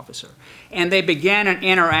Cooperations Officer, and they begin an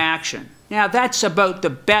interaction. Now, that's about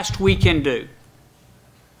the best we can do,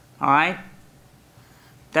 all right?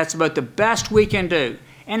 That's about the best we can do.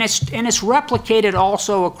 And it's replicated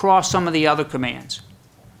also across some of the other commands.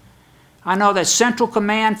 I know that Central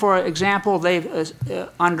Command, for example,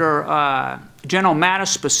 under General Mattis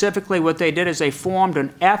specifically, what they did is they formed an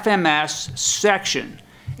FMS section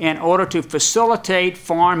in order to facilitate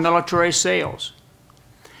foreign military sales,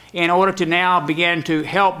 in order to now begin to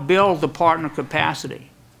help build the partner capacity.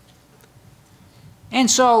 And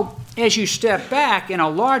so, as you step back in a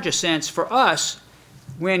larger sense for us,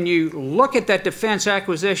 when you look at that Defense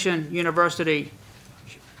Acquisition University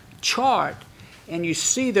chart and you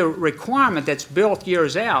see the requirement that's built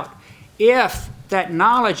years out, if that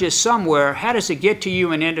knowledge is somewhere, how does it get to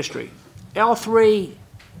you in industry? L3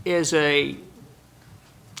 is a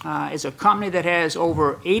company that has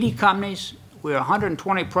over 80 companies. We're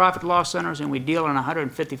 120 profit loss centers, and we deal in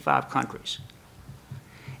 155 countries.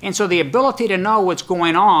 And so the ability to know what's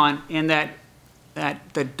going on in the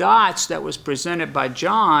dots that was presented by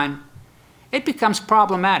John, it becomes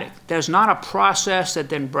problematic. There's not a process that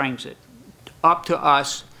then brings it up to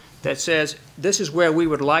us that says, this is where we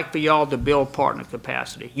would like for y'all to build partner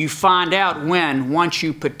capacity. You find out once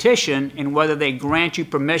you petition, and whether they grant you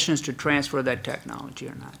permissions to transfer that technology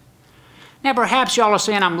or not. Now, perhaps y'all are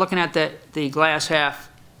saying I'm looking at the glass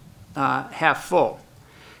half full,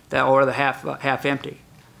 or the half empty.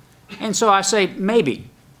 And so I say maybe.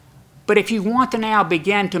 But if you want to now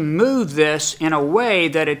begin to move this in a way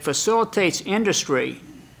that it facilitates industry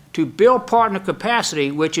to build partner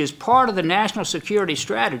capacity, which is part of the national security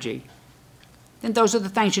strategy, then those are the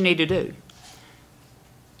things you need to do.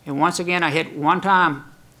 And once again, I hit one time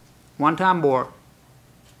more.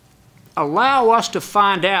 Allow us to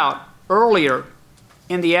find out earlier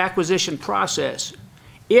in the acquisition process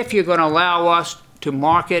if you're going to allow us to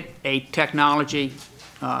market a technology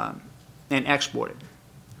and export it.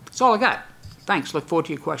 That's all I got. Thanks. Look forward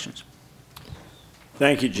to your questions.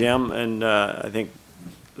 Thank you, Jim. And I think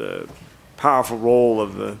the powerful role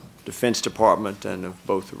of the Defense Department and of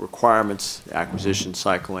both the requirements, the acquisition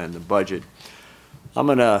cycle, and the budget. I'm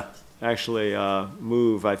going to actually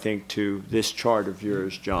move, I think, to this chart of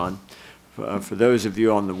yours, John. For those of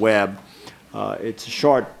you on the web, it's a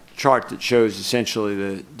short chart that shows essentially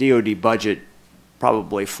the DoD budget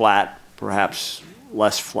probably flat, perhaps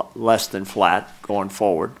less than flat going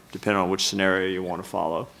forward, depending on which scenario you want to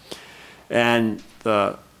follow. And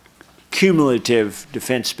the cumulative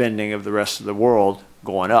defense spending of the rest of the world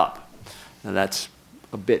going up. Now that's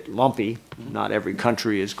a bit lumpy. Not every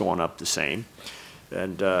country is going up the same.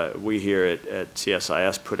 And we here at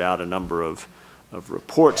CSIS put out a number of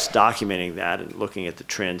reports documenting that and looking at the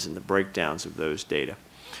trends and the breakdowns of those data.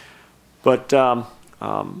 But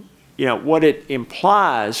you know, what it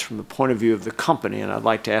implies from the point of view of the company, and I'd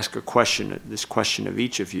like to ask this question of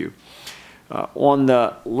each of you. On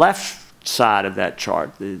the left side of that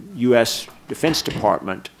chart, the U.S. Defense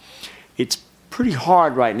Department, it's pretty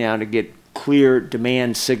hard right now to get clear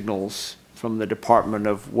demand signals from the department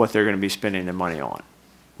of what they're going to be spending their money on.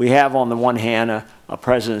 We have, on the one hand, a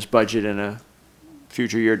president's budget and a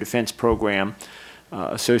future year defense program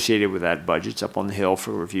associated with that budget. It's up on the Hill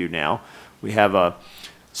for review now. We have a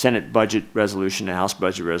Senate budget resolution, a House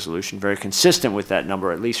budget resolution, very consistent with that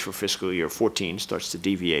number, at least for fiscal year 14, starts to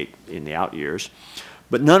deviate in the out years.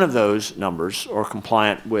 But none of those numbers are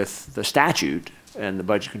compliant with the statute and the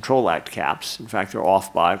Budget Control Act caps. In fact, they're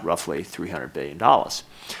off by roughly $300 billion.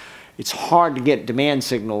 It's hard to get demand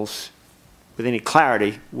signals with any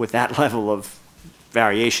clarity with that level of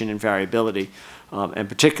variation and variability, and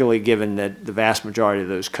particularly given that the vast majority of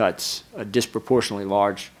those cuts, a disproportionately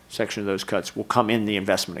large section of those cuts, will come in the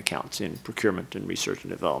investment accounts in procurement and research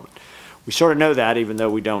and development. We sort of know that, even though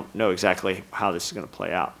we don't know exactly how this is going to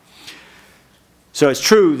play out. So it's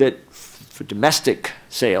true that for domestic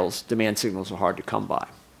sales, demand signals are hard to come by.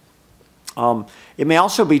 It may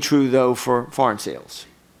also be true, though, for foreign sales.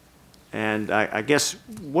 And I guess,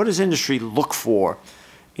 what does industry look for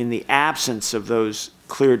in the absence of those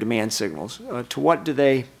clear demand signals? To what do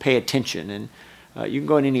they pay attention? And you can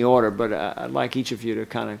go in any order, but I'd like each of you to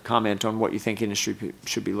kind of comment on what you think industry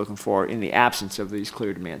should be looking for in the absence of these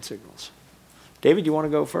clear demand signals. David, you want to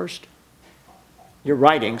go first? You're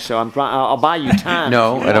writing, so I'll buy you time.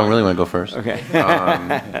 No, I don't really want to go first. Okay.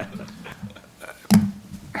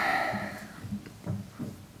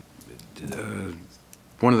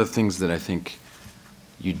 One of the things that I think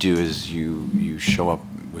you do is you show up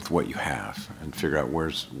with what you have and figure out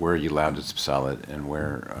where are you allowed to solid and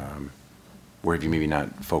where have you maybe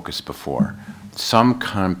not focused before. Some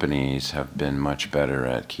companies have been much better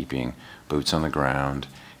at keeping boots on the ground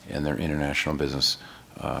and their international business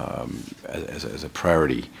as a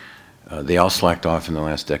priority. They all slacked off in the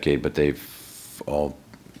last decade, but they've all,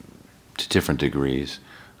 to different degrees,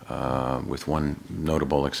 with one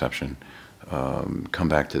notable exception, come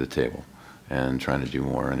back to the table and trying to do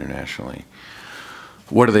more internationally.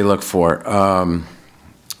 What do they look for?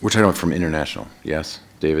 We're talking about from international, yes,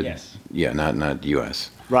 David? Yes. Yeah, not U.S.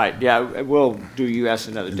 Right, yeah, we'll do U.S.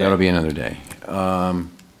 another day. That'll be another day.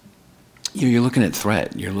 You're looking at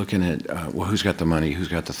threat. You're looking at, well, who's got the money, who's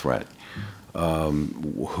got the threat?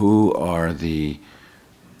 Who are the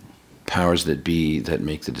powers that be that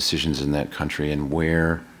make the decisions in that country, and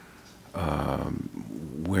where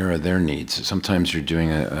are their needs? Sometimes you're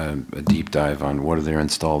doing a deep dive on what are their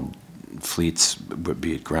installed fleets,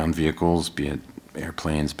 be it ground vehicles, be it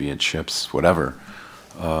airplanes, be it ships, whatever.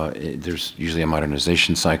 There's usually a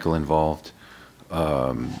modernization cycle involved.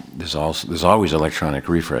 There's always electronic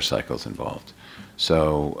refresh cycles involved.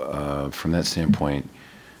 So from that standpoint,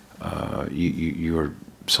 you're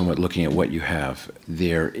somewhat looking at what you have.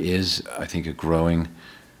 There is, I think, a growing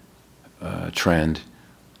trend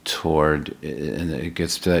toward, and it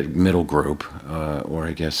gets to that middle group, or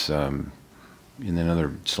I guess in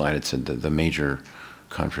another slide it said the major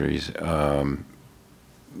countries,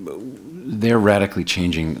 they're radically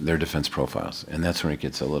changing their defense profiles, and that's where it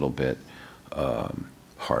gets a little bit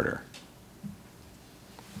harder.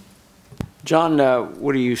 John,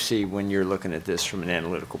 what do you see when you're looking at this from an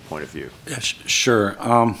analytical point of view? Yeah, sure.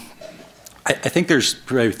 I think there's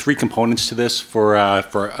probably three components to this for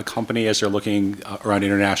a company as they're looking around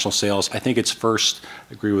international sales. I think it's first,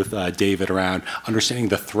 I agree with David, around understanding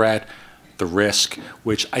the threat, the risk,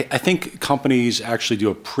 which I think companies actually do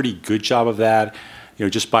a pretty good job of that. You know,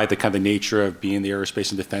 just by the kind of nature of being in the aerospace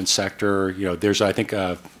and defense sector, you know, there's, I think,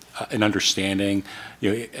 an understanding,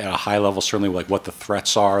 you know, at a high level, certainly like what the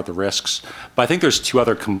threats are, the risks. But I think there's two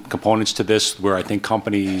other components to this where I think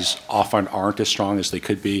companies often aren't as strong as they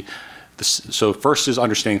could be. So first is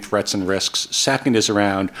understanding threats and risks. Second is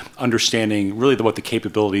around understanding really what the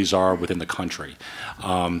capabilities are within the country.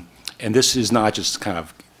 And this is not just kind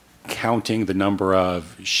of counting the number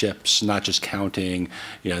of ships, not just counting,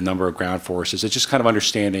 you know, the number of ground forces. It's just kind of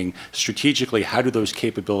understanding strategically how do those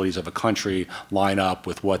capabilities of a country line up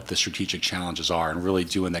with what the strategic challenges are, and really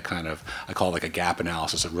doing that kind of, I call it like a gap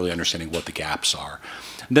analysis of really understanding what the gaps are.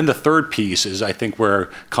 And then the third piece is, I think,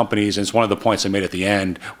 where companies, and it's one of the points I made at the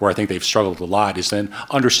end, where I think they've struggled a lot, is then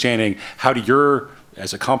understanding how do your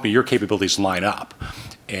as a company, your capabilities line up.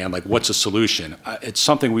 And like, what's a solution? It's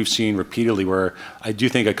something we've seen repeatedly where I do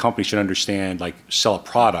think a company should understand, like, sell a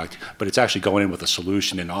product, but it's actually going in with a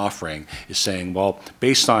solution and offering, is saying, well,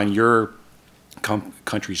 based on your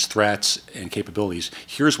country's threats and capabilities,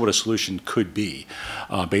 here's what a solution could be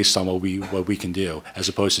based on what we can do, as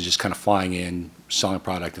opposed to just kind of flying in, selling a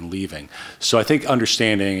product and leaving. So I think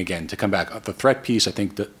understanding, again, to come back, the threat piece, I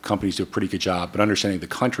think the companies do a pretty good job, but understanding the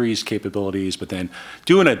country's capabilities, but then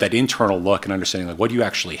doing that internal look and understanding, like, what do you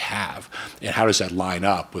actually have and how does that line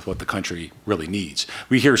up with what the country really needs.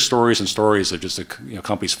 We hear stories and stories of just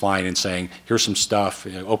companies flying in saying, here's some stuff,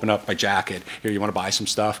 open up my jacket, here, you want to buy some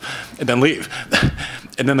stuff, and then leave.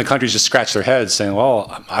 And then the countries just scratch their heads saying,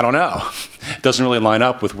 well, I don't know. It doesn't really line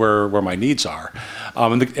up with where my needs are.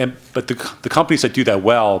 But the companies that do that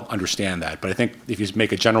well understand that. But I think if you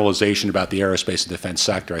make a generalization about the aerospace and defense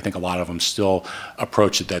sector, I think a lot of them still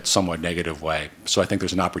approach it that somewhat negative way. So I think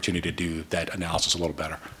there's an opportunity to do that analysis a little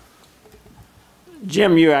better.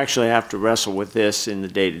 Jim, you actually have to wrestle with this in the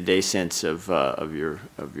day-to-day sense of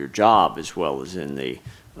your job, as well as in the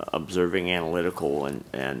observing analytical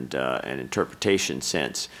and interpretation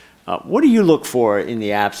sense. What do you look for in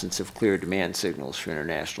the absence of clear demand signals for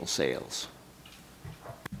international sales?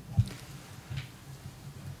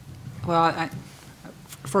 Well,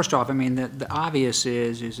 first off, I mean, the obvious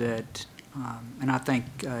is that, and I think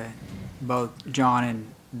both John and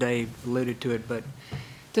Dave alluded to it, but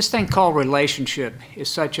this thing called relationship is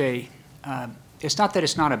such a, it's not that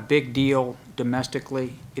it's not a big deal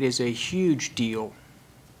domestically, it is a huge deal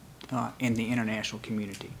in the international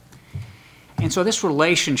community. And so this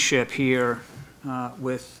relationship here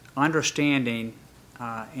with understanding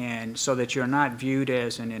and so that you're not viewed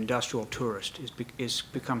as an industrial tourist is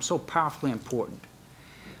become so powerfully important.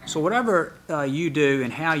 So whatever you do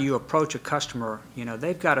and how you approach a customer,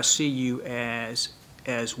 they've got to see you as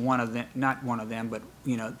one of them, not one of them, but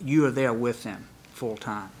you are there with them full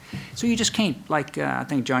time. So you just can't, like I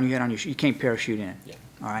think John, you had on your, you can't parachute in. Yeah.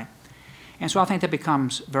 All right. And so I think that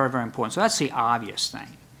becomes very, very important. So that's the obvious thing.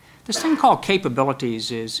 This thing called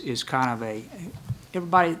capabilities is kind of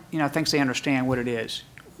everybody thinks they understand what it is.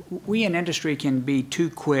 We in industry can be too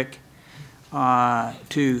quick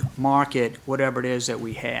to market whatever it is that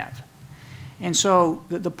we have. And so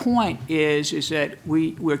the point is that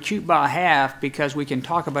we're cute by half because we can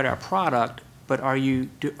talk about our product, but are you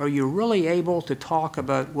really able to talk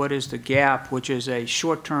about what is the gap, which is a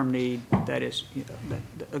short-term need that is,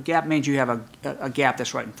 a gap means you have a gap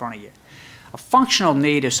that's right in front of you. A functional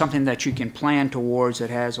need is something that you can plan towards that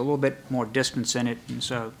has a little bit more distance in it, and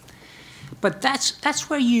so. But that's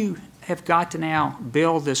where you have got to now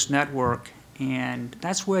build this network, and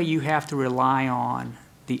that's where you have to rely on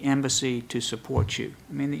the embassy to support you.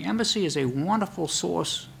 I mean, the embassy is a wonderful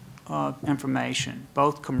source of information,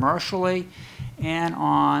 both commercially and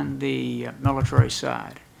on the military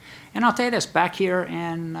side. And I'll tell you this, back here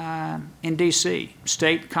in D.C.,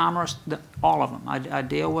 state commerce, all of them, I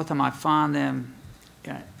deal with them. I find them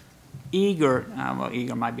eager. Well,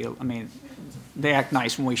 eager might be, I mean, they act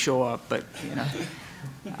nice when we show up, but,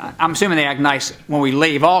 I'm assuming they act nice when we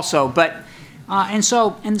leave also. But, and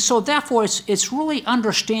so therefore, it's really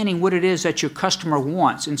understanding what it is that your customer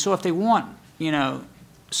wants. And so if they want,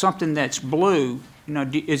 something that's blue,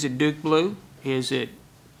 is it Duke blue? Is it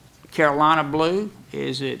Carolina blue?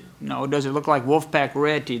 Is it, does it look like Wolfpack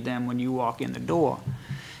red to them when you walk in the door?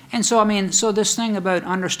 And so, I mean, so this thing about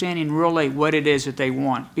understanding really what it is that they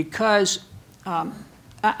want, because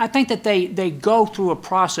I think that they go through a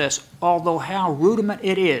process, although how rudiment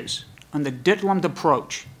it is, on the Ditland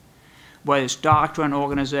approach, whether it's doctrine,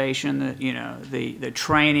 organization, the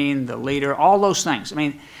training, the leader, all those things. I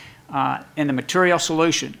mean, and the material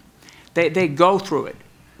solution, they go through it.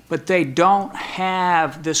 But they don't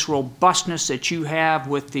have this robustness that you have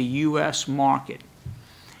with the U.S. market.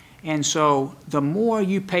 And so the more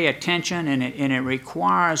you pay attention, and it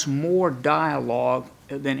requires more dialogue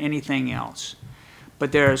than anything else.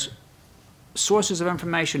 But there's sources of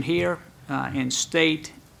information here in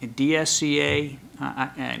state, in DSCA,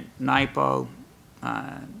 and NIPO,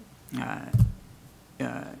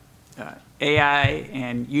 AI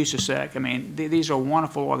and USASEC. I mean, these are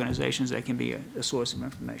wonderful organizations that can be a source of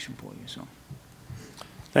information for you. So,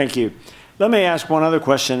 thank you. Let me ask one other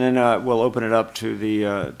question, and we'll open it up to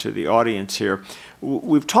the audience here.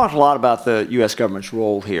 We've talked a lot about the U.S. government's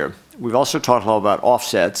role here. We've also talked a lot about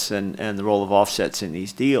offsets and the role of offsets in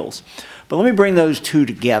these deals. But let me bring those two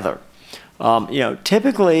together.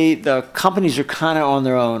 Typically the companies are kind of on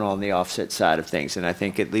their own on the offset side of things, and I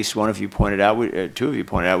think at least one of you pointed out, two of you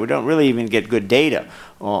pointed out, we don't really even get good data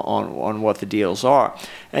on what the deals are.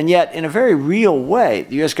 And yet, in a very real way,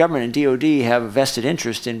 the U.S. government and DOD have a vested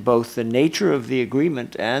interest in both the nature of the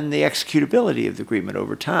agreement and the executability of the agreement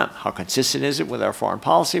over time. How consistent is it with our foreign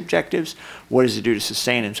policy objectives? What does it do to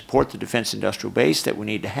sustain and support the defense industrial base that we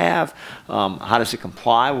need to have? How does it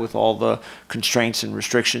comply with all the constraints and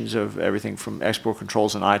restrictions of everything from export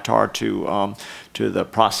controls and ITAR to the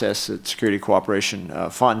process that security cooperation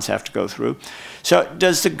funds have to go through? So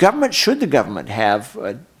should the government have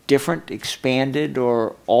a different, expanded,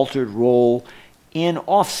 or altered role in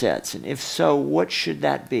offsets? And if so, what should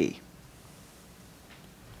that be?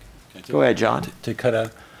 Go ahead, John. To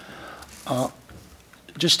cut out,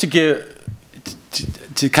 just to give,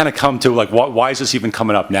 to kind of come to like why is this even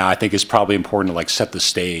coming up now, I think is probably important to like set the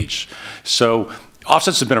stage. So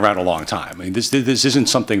offsets have been around a long time. I mean, this isn't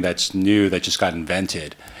something that's new that just got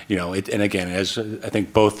invented. You know, and again, as I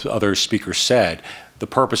think both other speakers said, the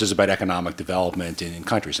purpose is about economic development in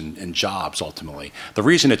countries and jobs, ultimately. The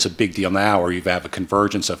reason it's a big deal now, where you have a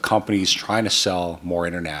convergence of companies trying to sell more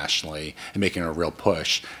internationally and making a real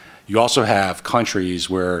push, you also have countries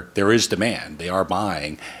where there is demand. They are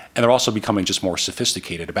buying, and they're also becoming just more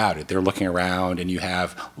sophisticated about it. They're looking around, and you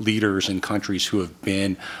have leaders in countries who have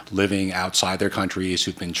been living outside their countries,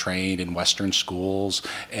 who've been trained in Western schools,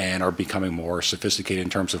 and are becoming more sophisticated in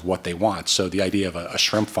terms of what they want. So the idea of a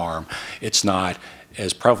shrimp farm, it's not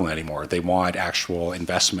as prevalent anymore. They want actual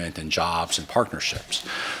investment and jobs and partnerships.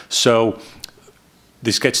 So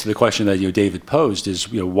this gets to the question that David posed: is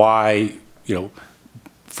why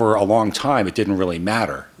for a long time it didn't really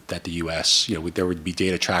matter that the U.S. there would be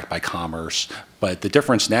data tracked by commerce, but the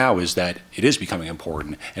difference now is that it is becoming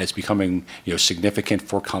important, and it's becoming significant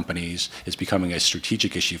for companies. It's becoming a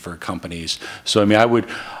strategic issue for companies. So I mean,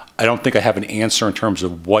 I don't think I have an answer in terms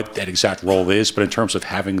of what that exact role is, but in terms of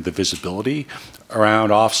having the visibility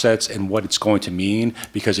around offsets and what it's going to mean,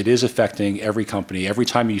 because it is affecting every company. Every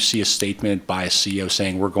time you see a statement by a CEO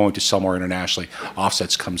saying we're going to sell more internationally,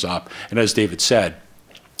 offsets comes up. And as David said,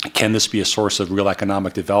 can this be a source of real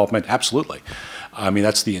economic development? Absolutely. I mean,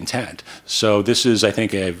 that's the intent. So this is, I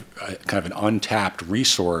think, a kind of an untapped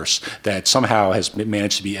resource that somehow has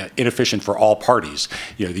managed to be inefficient for all parties.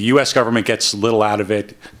 The U.S. government gets little out of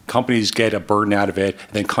it, companies get a burden out of it,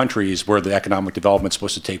 and then countries where the economic development is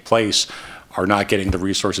supposed to take place are not getting the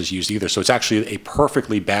resources used either. So it's actually a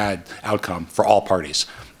perfectly bad outcome for all parties.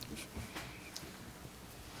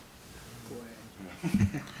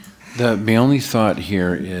 My only thought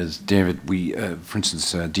here is, David, for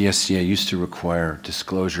instance, DSCA used to require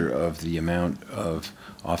disclosure of the amount of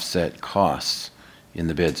offset costs in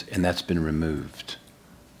the bids, and that's been removed.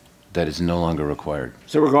 That is no longer required.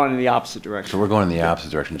 So we're going in the opposite direction. So we're going in the opposite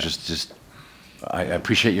direction. I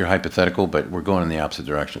appreciate your hypothetical, but we're going in the opposite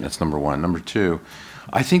direction. That's number one. Number two,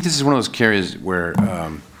 I think this is one of those areas where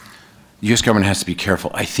the U.S. government has to be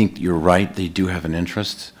careful. I think you're right. They do have an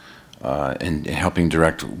interest in helping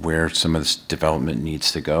direct where some of this development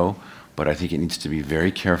needs to go, but I think it needs to be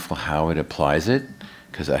very careful how it applies it,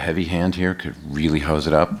 because a heavy hand here could really hose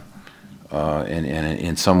it up. And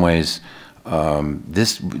in some ways,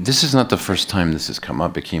 this is not the first time this has come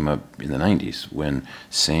up. It came up in the 90s when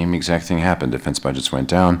same exact thing happened. Defense budgets went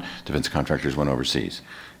down, defense contractors went overseas,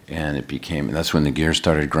 and that's when the gears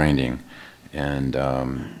started grinding. And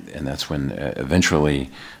that's when eventually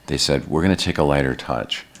they said, we're going to take a lighter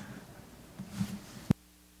touch.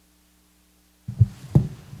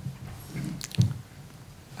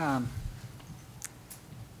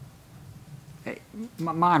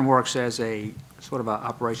 Mine works as a sort of an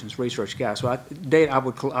operations research guy. So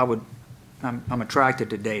I'm attracted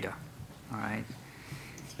to data, all right.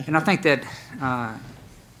 And I think that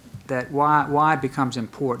why it becomes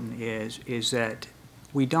important is that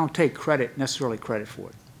we don't take necessarily credit for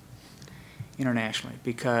it internationally,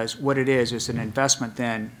 because what it is an investment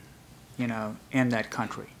then, in that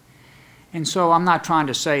country. And so I'm not trying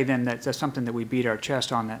to say then that that's something that we beat our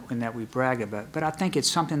chest on and that we brag about, but I think it's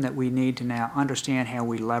something that we need to now understand how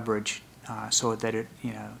we leverage so that it,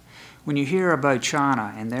 when you hear about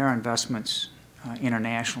China and their investments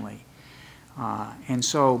internationally, and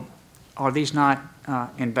so are these not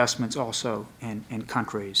investments also in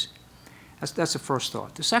countries? That's the first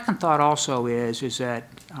thought. The second thought also is that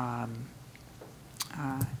I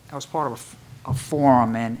was part of a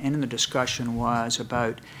forum, and in the discussion was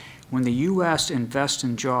about when the U.S. invests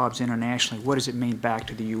in jobs internationally, what does it mean back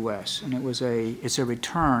to the U.S.? And it's a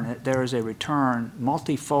return. There is a return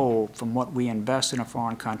multifold from what we invest in a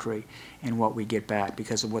foreign country and what we get back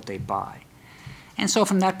because of what they buy. And so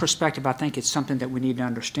from that perspective, I think it's something that we need to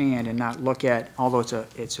understand and not look at, although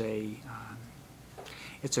it's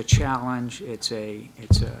it's a challenge. It's a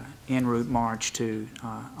en route march to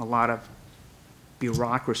a lot of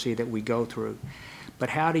bureaucracy that we go through. But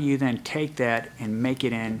how do you then take that and make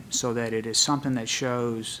it in so that it is something that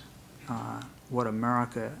shows what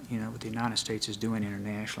America, what the United States is doing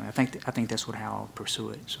internationally? I think that's how I'll pursue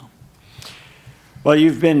it. So. Well,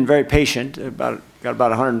 you've been very patient. Got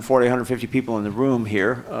about 140, 150 people in the room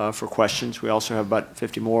here for questions. We also have about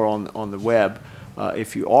 50 more on the web.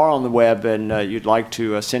 If you are on the web and you'd like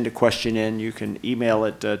to send a question in, you can email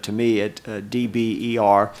it to me at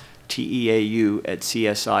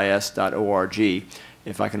dberteau@csis.org.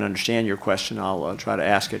 If I can understand your question, I'll try to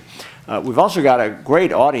ask it. We've also got a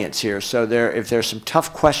great audience here, so if there's some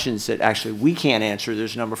tough questions that actually we can't answer,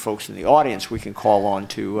 there's a number of folks in the audience we can call on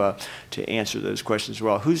to answer those questions as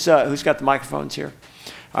well. Who's got the microphones here?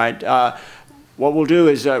 All right. What we'll do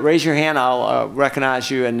is raise your hand. I'll recognize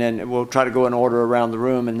you, and then we'll try to go in order around the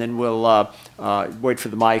room, and then we'll wait for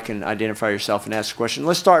the mic and identify yourself and ask a question.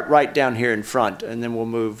 Let's start right down here in front, and then we'll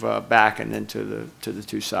move back and then to the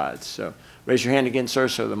two sides. So raise your hand again, sir,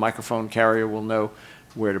 so the microphone carrier will know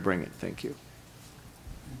where to bring it. Thank you.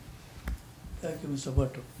 Thank you, Mr.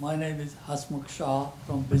 Berteau. My name is Hasmukh Shah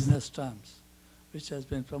from Business Times, which has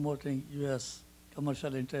been promoting U.S.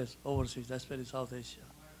 commercial interests overseas, especially South Asia.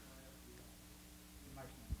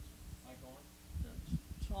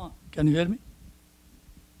 Can you hear me?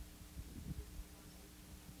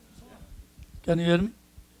 Can you hear me?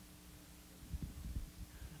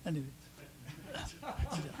 Anyway.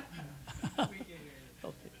 Okay.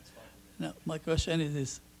 Now, my question is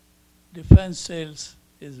this. Defense sales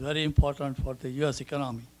is very important for the U.S.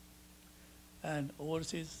 economy. And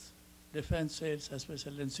overseas defense sales,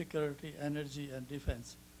 especially in security, energy, and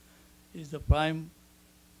defense, is the prime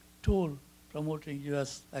tool promoting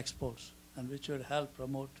U.S. exports, and which will help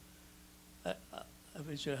promote,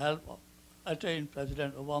 which will help attain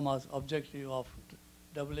President Obama's objective of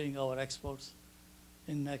doubling our exports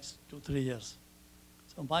in next 2-3 years.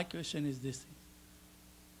 So my question is this thing.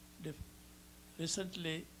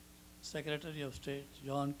 Recently, Secretary of State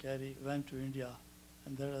John Kerry went to India,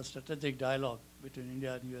 and there was a strategic dialogue between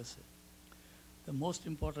India and USA. The most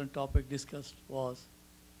important topic discussed was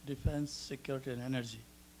defense, security, and energy,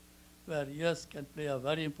 where US can play a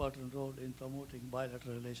very important role in promoting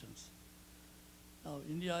bilateral relations. Now,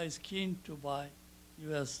 India is keen to buy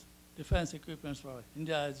US defense equipment from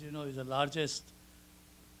India, as you know, is the largest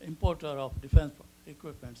importer of defense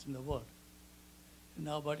equipment in the world.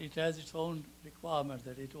 Now, but it has its own requirement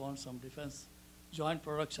that it wants some defense joint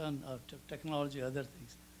production of technology, other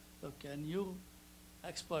things. So can you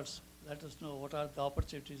experts let us know what are the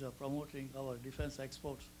opportunities of promoting our defense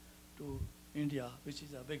exports to India, which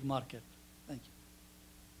is a big market? Thank you.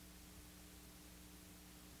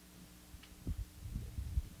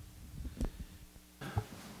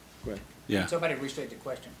 Go ahead. Yeah. Somebody restate the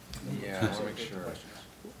question. Yeah, I want to make sure.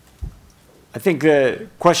 I think the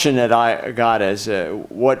question that I got is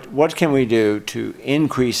what can we do to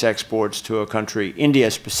increase exports to a country,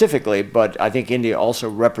 India specifically, but I think India also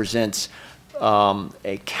represents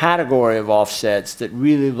a category of offsets that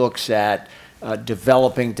really looks at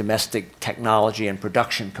developing domestic technology and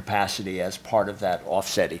production capacity as part of that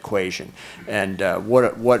offset equation, and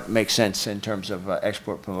what makes sense in terms of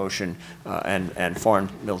export promotion and foreign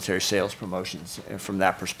military sales promotions from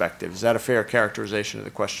that perspective. Is that a fair characterization of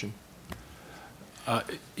the question?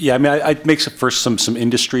 Yeah, I mean, I'd make first some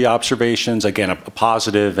industry observations. Again, a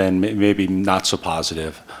positive and maybe not so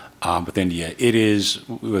positive with India. It is,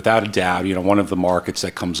 without a doubt, one of the markets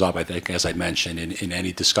that comes up, I think, as I mentioned, in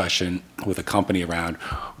any discussion with a company around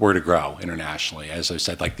where to grow internationally. As I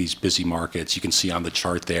said, like these busy markets, you can see on the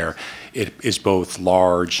chart there, it is both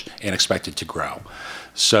large and expected to grow.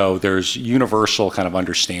 So there's universal kind of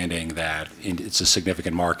understanding that it's a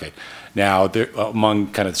significant market. Now,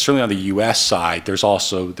 among certainly on the U.S. side,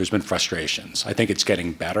 there's been frustrations. I think it's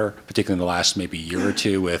getting better, particularly in the last maybe year or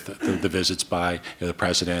two with the visits by the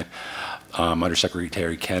President,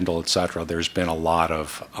 Undersecretary Kendall, et cetera. There's been a lot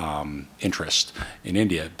of interest in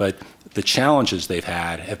India. But the challenges they've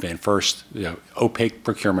had have been first, opaque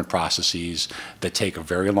procurement processes that take a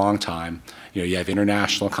very long time. You have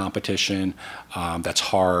international competition that's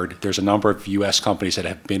hard. There's a number of U.S. companies that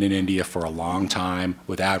have been in India for a long time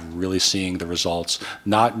without really seeing the results.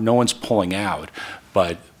 No one's pulling out,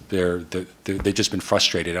 but they've just been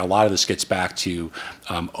frustrated. A lot of this gets back to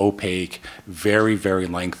opaque, very, very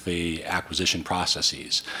lengthy acquisition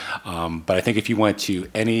processes. But I think if you went to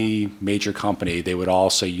any major company, they would all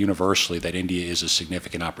say universally that India is a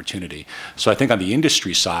significant opportunity. So I think on the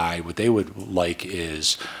industry side, what they would like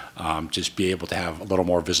is just be able to have a little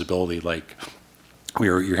more visibility, like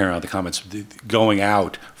you're hearing out the comments, going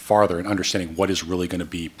out farther and understanding what is really going to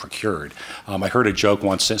be procured. I heard a joke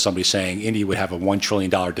once, somebody saying India would have a $1 trillion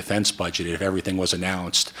defense budget if everything was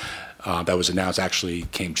announced, actually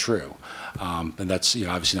came true. And that's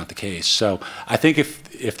obviously not the case. So I think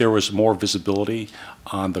if there was more visibility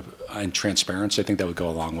on and transparency, I think that would go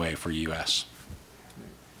a long way for U.S.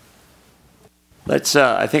 Let's,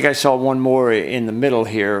 I think I saw one more in the middle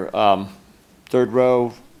here. Third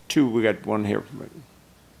row, two, we got one here.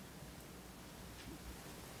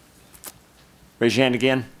 Raise your hand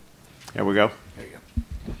again. There we go. There you go.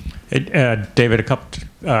 Hey, David,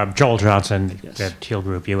 Joel Johnson, Yes. the Teal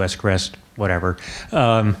Group, U.S. Crest, whatever.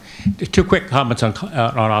 Two quick comments on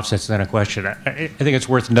offsets and then a question. I think it's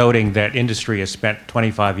worth noting that industry has spent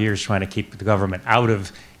 25 years trying to keep the government out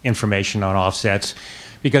of information on offsets,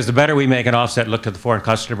 because the better we make an offset look to the foreign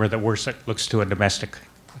customer, the worse it looks to a domestic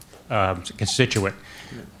constituent.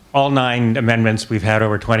 All 9 amendments we've had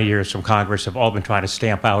over 20 years from Congress have all been trying to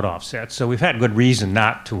stamp out offsets. So we've had good reason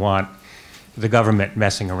not to want the government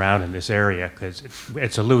messing around in this area, because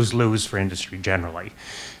it's a lose-lose for industry generally.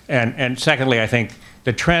 And secondly, I think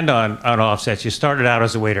the trend on offsets, you started out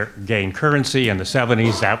as a way to gain currency in the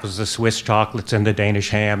 70s. That was the Swiss chocolates and the Danish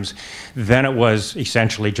hams. Then it was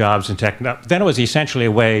essentially jobs and tech. Then it was essentially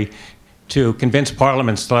a way to convince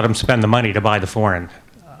parliaments to let them spend the money to buy the foreign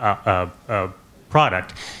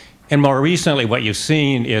product. And more recently, what you've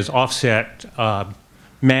seen is offset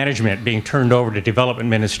management being turned over to development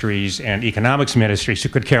ministries and economics ministries who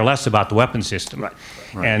could care less about the weapons system. Right.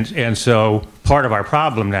 Right. And so part of our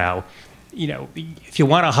problem now, if you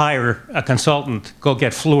want to hire a consultant, go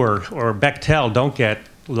get Fluor or Bechtel, don't get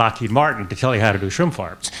Lockheed Martin to tell you how to do shrimp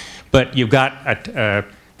farms. But you've got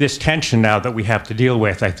this tension now that we have to deal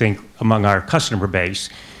with, I think, among our customer base,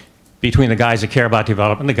 between the guys that care about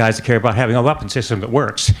development and the guys that care about having a weapon system that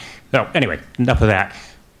works. So anyway, enough of that.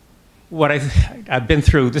 What I've been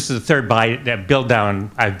through, this is the third build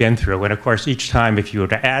down I've been through, and of course each time if you were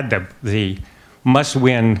to add the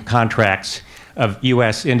must-win contracts of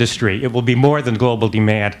U.S. industry, it will be more than global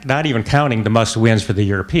demand, not even counting the must-wins for the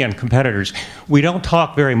European competitors. We don't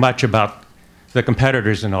talk very much about the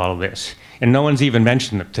competitors in all of this, and no one's even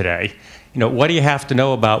mentioned them today. What do you have to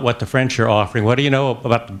know about what the French are offering? What do you know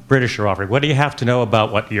about the British are offering? What do you have to know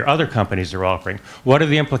about what your other companies are offering? What are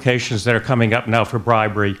the implications that are coming up now for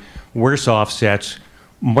bribery, worse offsets,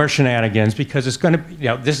 more shenanigans? Because it's going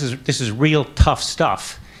to, this is real tough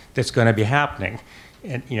stuff that's going to be happening.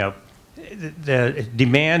 And, the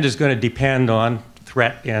demand is going to depend on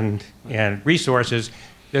threat and resources.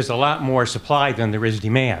 There's a lot more supply than there is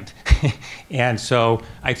demand. And so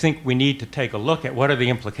I think we need to take a look at what are the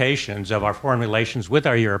implications of our foreign relations with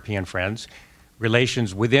our European friends,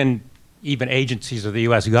 relations within even agencies of the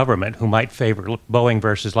U.S. government who might favor Boeing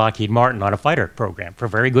versus Lockheed Martin on a fighter program for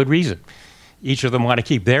very good reason. Each of them want to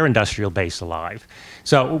keep their industrial base alive.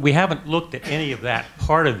 So we haven't looked at any of that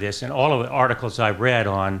part of this in all of the articles I've read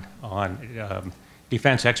on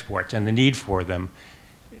defense exports and the need for them,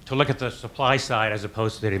 to look at the supply side as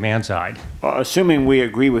opposed to the demand side. Well, assuming we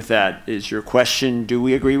agree with that, is your question, do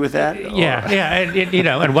we agree with that? Yeah,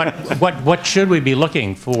 and what should we be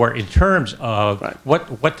looking for in terms of Right.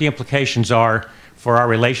 what the implications are for our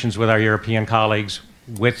relations with our European colleagues,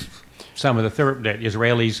 with some of the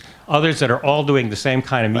Israelis, others that are all doing the same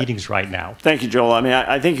kind of meetings right now. Thank you, Joel. I mean,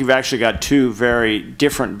 I think you've actually got two very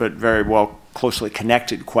different but very well closely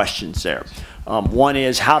connected questions there. One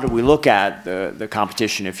is, how do we look at the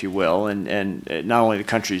competition, if you will, and not only the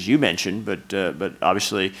countries you mentioned, but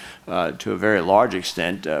obviously to a very large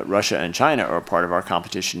extent, Russia and China are part of our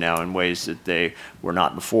competition now in ways that they were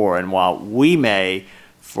not before. And while we may,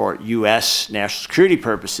 for U.S. national security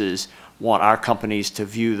purposes, want our companies to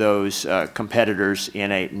view those competitors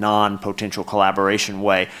in a non-potential collaboration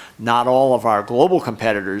way, not all of our global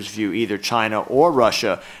competitors view either China or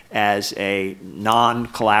Russia as a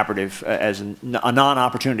non-collaborative, as a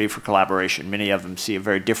non-opportunity for collaboration. Many of them see a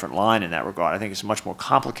very different line in that regard. I think it's a much more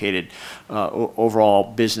complicated overall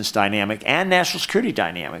business dynamic and national security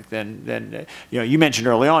dynamic than you mentioned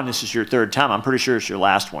early on, this is your third time. I'm pretty sure it's your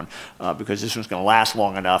last one because this one's going to last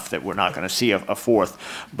long enough that we're not going to see a fourth.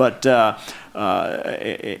 But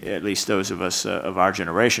at least those of us of our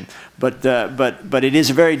generation. But it is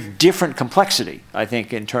a very different complexity, I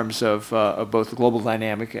think, in terms of both the global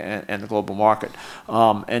dynamic and the global market.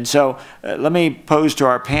 And so let me pose to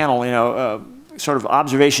our panel, sort of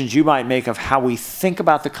observations you might make of how we think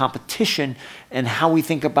about the competition and how we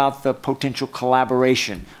think about the potential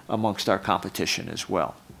collaboration amongst our competition as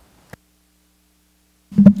well.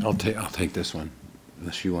 I'll take this one.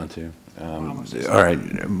 unless you want to. All right.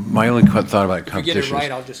 My only thought about competition. If you get it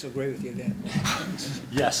right, I'll just agree with you then.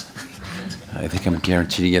 Yes. I think I'm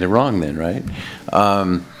guaranteed to get it wrong then, right?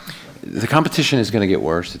 The competition is going to get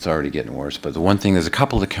worse. It's already getting worse. But the one thing, there's a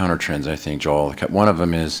couple of counter trends, I think, Joel. One of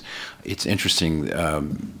them is, it's interesting,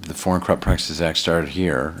 the Foreign Corrupt Practices Act started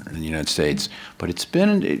here in the United States, but it's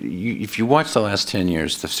been, if you watch the last 10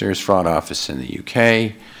 years, the Serious Fraud Office in the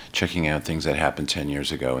UK, checking out things that happened 10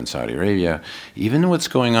 years ago in Saudi Arabia, even what's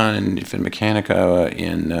going on in Mechanica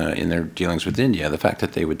in their dealings with India, the fact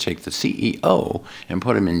that they would take the CEO and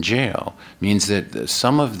put him in jail means that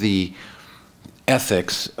some of the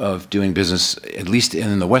ethics of doing business, at least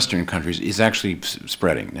in the Western countries, is actually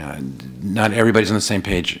spreading. Now, not everybody's on the same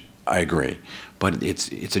page, I agree, but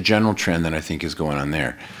it's a general trend that I think is going on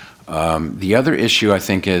there. The other issue, I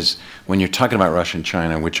think, is when you're talking about Russia and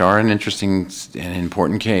China, which are an interesting and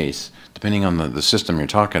important case, depending on the system you're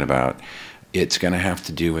talking about, it's going to have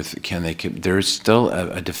to do with, there's still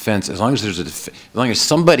a defense, as long as as long as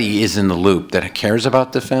somebody is in the loop that cares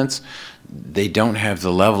about defense, they don't have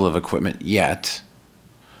the level of equipment yet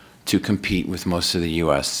to compete with most of the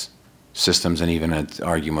U.S. systems, and even I'd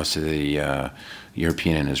argue most of the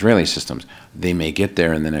European and Israeli systems. They may get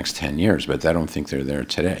there in the next 10 years, but I don't think they're there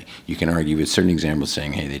today. You can argue with certain examples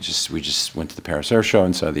saying, hey, we just went to the Paris Air Show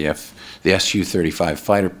and saw the Su-35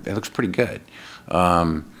 fighter. It looks pretty good.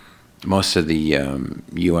 Most of the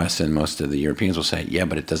U.S. and most of the Europeans will say, yeah,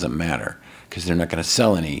 but it doesn't matter, because they're not going to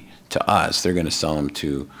sell any to us. They're going to sell them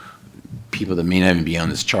to people that may not even be on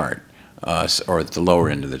this chart, or at the lower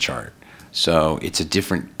end of the chart. So it's a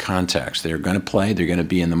different context. They're going to play. They're going to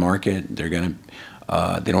be in the market. They're going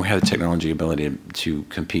to. They don't have the technology ability to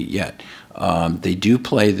compete yet. They do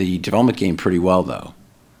play the development game pretty well, though,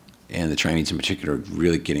 and the Chinese in particular are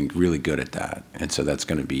really getting really good at that. And so that's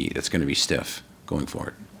going to be stiff going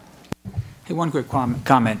forward. Hey, one quick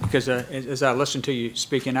comment, because as I listen to you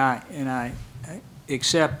speak, and I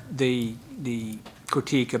accept the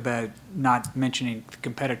critique about not mentioning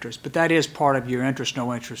competitors, but that is part of your interest,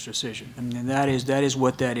 no interest decision. I mean, that is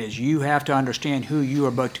what that is. You have to understand who you are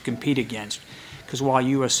about to compete against, because while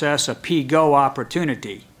you assess a P-go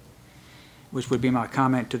opportunity, which would be my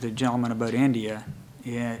comment to the gentleman about India,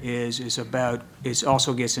 it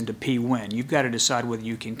also gets into P-win. You've got to decide whether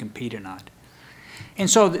you can compete or not. And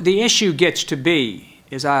so the issue gets to be,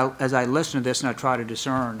 as I listen to this and I try to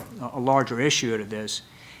discern a larger issue out of this,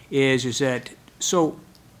 is that, so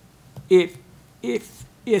if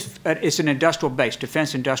it's an industrial-based,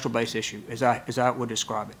 defense industrial-based issue, as I would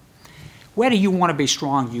describe it, where do you want to be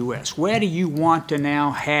strong, U.S.? Where do you want to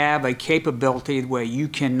now have a capability where you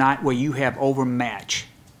have overmatch,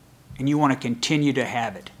 and you want to continue to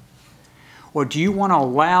have it? Or do you want to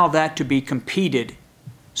allow that to be competed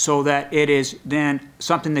so that it is then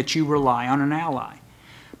something that you rely on an ally?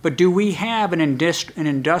 But do we have an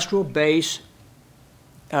industrial-based,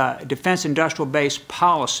 defense industrial-based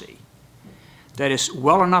policy that is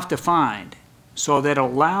well enough defined so that it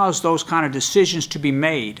allows those kind of decisions to be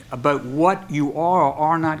made about what you are or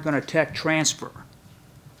are not going to tech transfer?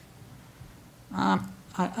 I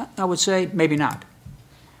would say maybe not.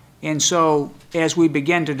 And so as we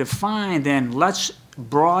begin to define, then let's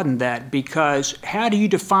broaden that, because how do you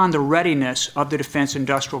define the readiness of the defense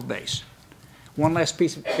industrial base? One last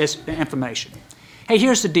piece of information. Hey,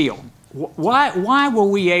 here's the deal. Why were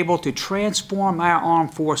we able to transform our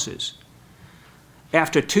armed forces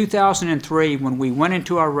after 2003 when we went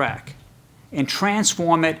into Iraq and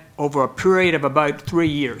transform it over a period of about 3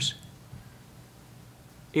 years?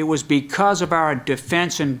 It was because of our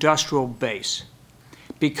defense industrial base.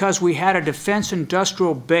 Because we had a defense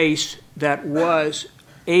industrial base that was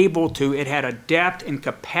able to, it had a depth and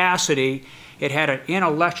capacity, it had an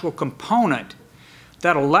intellectual component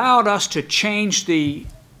that allowed us to change the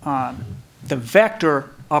vector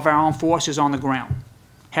of our armed forces on the ground,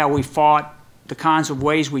 how we fought, the kinds of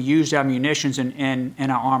ways we used our munitions and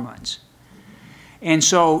our armaments. And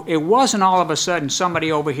so it wasn't all of a sudden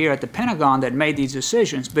somebody over here at the Pentagon that made these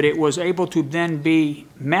decisions, but it was able to then be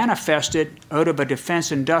manifested out of a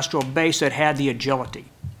defense industrial base that had the agility.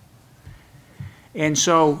 And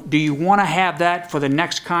so do you want to have that for the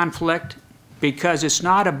next conflict? Because it's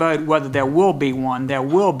not about whether there will be one, there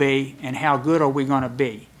will be, and how good are we going to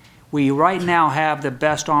be. We right now have the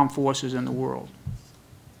best armed forces in the world.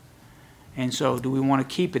 And so do we want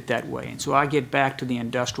to keep it that way? And so I get back to the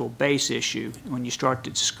industrial base issue when you start the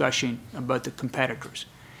discussion about the competitors.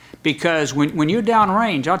 Because when you're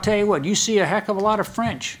downrange, I'll tell you what, you see a heck of a lot of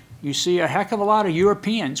French. You see a heck of a lot of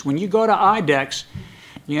Europeans. When you go to IDEX,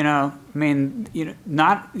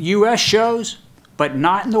 not U.S. shows, but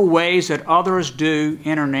not in the ways that others do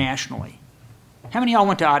internationally. How many of y'all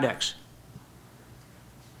went to IDEX?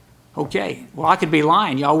 Okay, well, I could be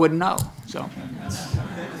lying. Y'all wouldn't know, so. That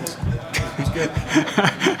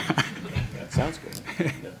sounds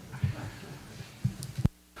good.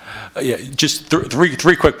 Yeah, just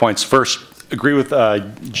three quick points. First, agree with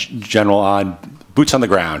General on boots on the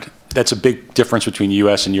ground. That's a big difference between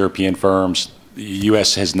U.S. and European firms. The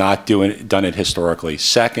U.S. has not done it historically.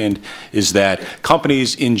 Second is that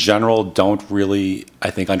companies in general don't really, I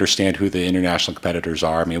think, understand who the international competitors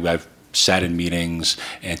are. I mean, I've sat in meetings,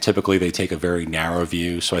 and typically they take a very narrow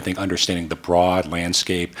view. So I think understanding the broad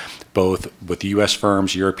landscape, both with U.S.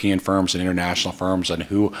 firms, European firms, and international firms, and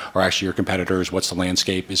who are actually your competitors, what's the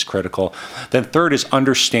landscape, is critical. Then third is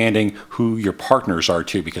understanding who your partners are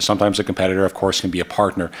too, because sometimes a competitor, of course, can be a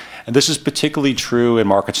partner. And this is particularly true in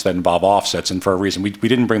markets that involve offsets, and for a reason. We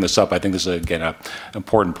didn't bring this up. I think this is, again, an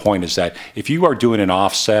important point, is that if you are doing an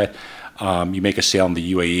offset, you make a sale in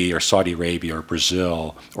the UAE or Saudi Arabia or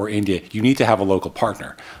Brazil or India, you need to have a local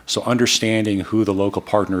partner. So understanding who the local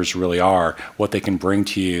partners really are, what they can bring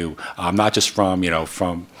to you, not just from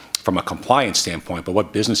a compliance standpoint, but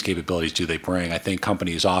what business capabilities do they bring? I think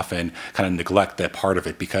companies often kind of neglect that part of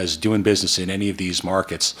it, because doing business in any of these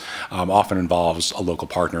markets often involves a local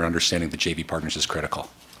partner. Understanding the JV partners is critical.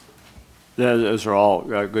 Those are all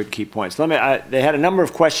good key points. They had a number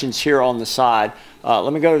of questions here on the side.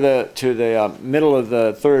 Let me go to the middle of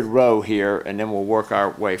the third row here, and then we'll work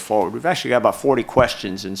our way forward. We've actually got about 40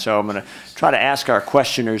 questions, and so I'm going to try to ask our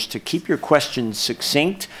questioners to keep your questions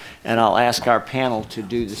succinct, and I'll ask our panel to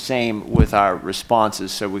do the same with our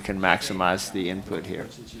responses so we can maximize the input here.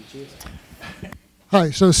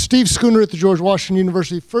 Hi, so Steve Schooner at the George Washington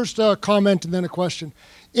University. First comment and then a question.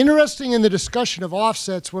 Interesting in the discussion of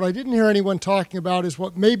offsets, what I didn't hear anyone talking about is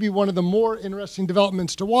what may be one of the more interesting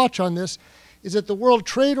developments to watch on this, is that the World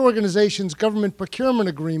Trade Organization's government procurement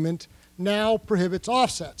agreement now prohibits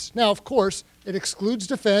offsets. Now, of course, it excludes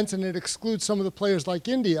defense and it excludes some of the players like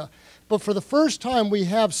India, but for the first time we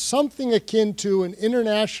have something akin to an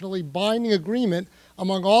internationally binding agreement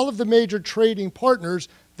among all of the major trading partners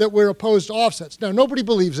that we're opposed to offsets. Now, nobody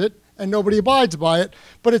believes it and nobody abides by it,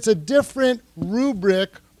 but it's a different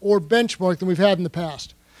rubric or benchmark than we've had in the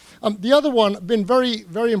past. The other one, I've been very,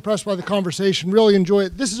 very impressed by the conversation, really enjoy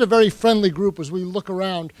it. This is a very friendly group as we look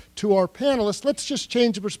around to our panelists. Let's just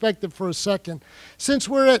change the perspective for a second. Since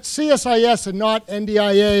we're at CSIS and not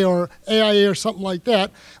NDIA or AIA or something like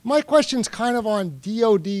that, my question's kind of on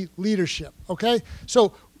DoD leadership, okay?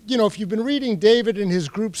 So, you know, if you've been reading David and his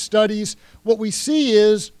group studies, what we see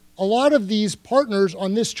is a lot of these partners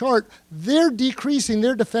on this chart, they're decreasing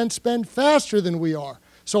their defense spend faster than we are.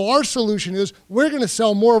 So our solution is we're going to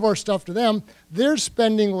sell more of our stuff to them. They're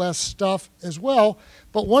spending less stuff as well.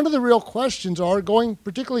 But one of the real questions are, going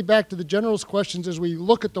particularly back to the general's questions as we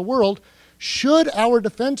look at the world, should our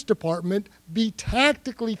Defense Department be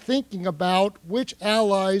tactically thinking about which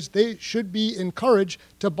allies they should be encouraged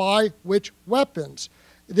to buy which weapons?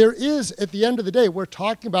 There is, at the end of the day, we're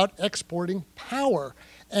talking about exporting power.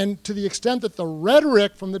 And to the extent that the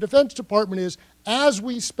rhetoric from the Defense Department is, as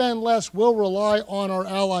we spend less, we'll rely on our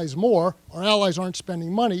allies more, our allies aren't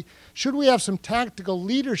spending money, should we have some tactical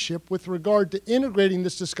leadership with regard to integrating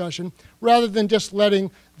this discussion rather than just letting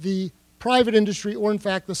the private industry or, in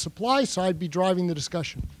fact, the supply side be driving the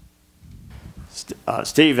discussion?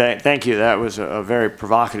 Steve, thank you. That was a very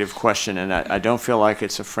provocative question, and I don't feel like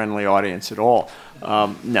it's a friendly audience at all.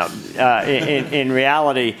 No, in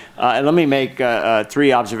reality, and let me make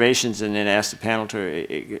 3 observations and then ask the panel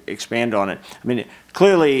to expand on it. I mean,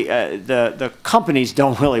 clearly, the companies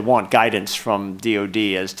don't really want guidance from DoD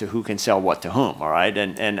as to who can sell what to whom, all right?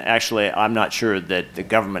 And actually, I'm not sure that the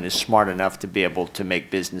government is smart enough to be able to make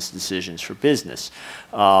business decisions for business.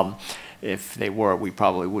 If they were, we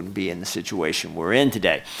probably wouldn't be in the situation we're in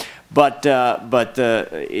today. But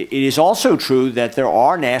it is also true that there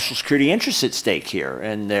are national security interests at stake here,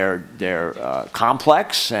 and they're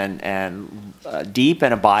complex and deep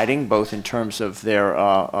and abiding, both in terms of their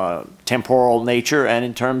temporal nature and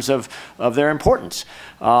in terms of their importance.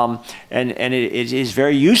 And it is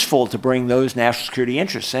very useful to bring those national security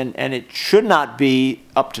interests, and it should not be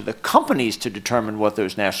up to the companies to determine what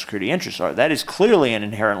those national security interests are. That is clearly an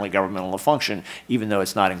inherently governmental function, even though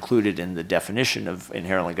it's not included in the definition of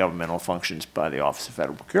inherently governmental functions by the Office of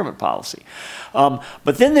Federal Procurement Policy.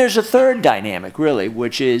 But then there's a third dynamic, really,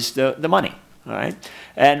 which is the money. All right,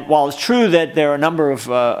 and while it's true that there are a number of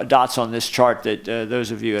dots on this chart that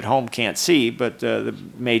those of you at home can't see, but the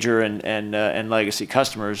major and legacy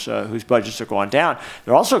customers whose budgets are going down,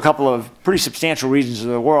 there are also a couple of pretty substantial regions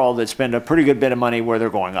of the world that spend a pretty good bit of money where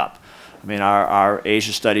they're going up. I mean, our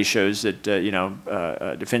Asia study shows that,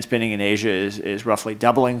 defense spending in Asia is roughly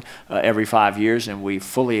doubling every 5 years, and we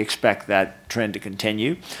fully expect that trend to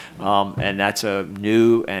continue. And that's a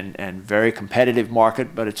new and very competitive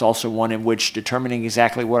market, but it's also one in which determining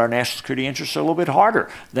exactly what our national security interests are a little bit harder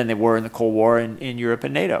than they were in the Cold War in Europe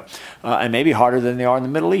and NATO, and maybe harder than they are in the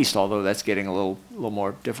Middle East, although that's getting a little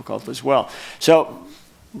more difficult as well. So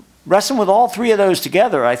wrestling with all three of those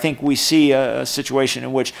together, I think we see a situation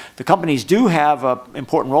in which the companies do have an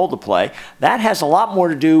important role to play. That has a lot more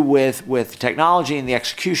to do with technology and the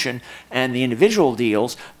execution and the individual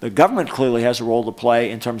deals. The government clearly has a role to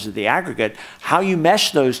play in terms of the aggregate. How you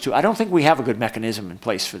mesh those two, I don't think we have a good mechanism in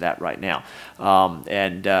place for that right now.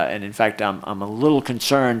 And in fact, I'm a little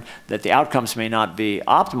concerned that the outcomes may not be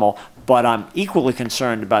optimal, but I'm equally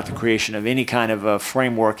concerned about the creation of any kind of a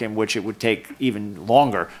framework in which it would take even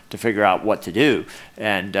longer to figure out what to do,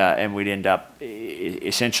 and we'd end up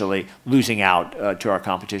essentially losing out to our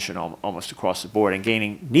competition almost across the board and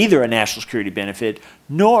gaining neither a national security benefit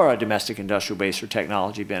nor a domestic industrial base or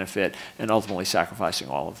technology benefit, and ultimately sacrificing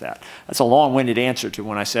all of that. That's a long-winded answer to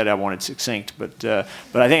when I said I wanted succinct, but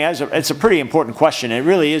I think it's a pretty important question. It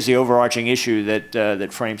really is the overarching issue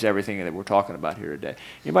that frames everything that we're talking about here today.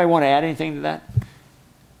 Anybody want to add anything to that?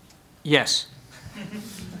 Yes.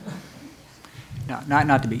 No,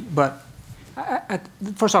 not to be, but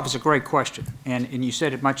first off, it's a great question, and you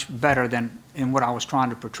said it much better than in what I was trying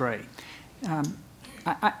to portray.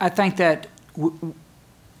 I think that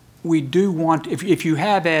we do want, if you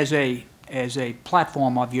have as a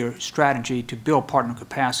platform of your strategy to build partner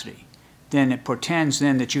capacity, then it portends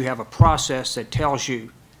then that you have a process that tells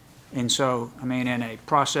you. And so, I mean, in a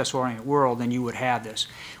process-oriented world, then you would have this.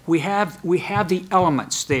 We have the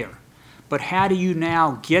elements there, but how do you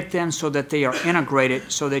now get them so that they are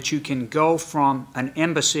integrated so that you can go from an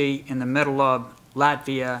embassy in the middle of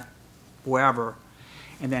Latvia, wherever,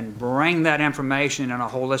 and then bring that information in a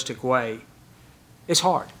holistic way? It's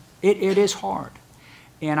hard. It is hard.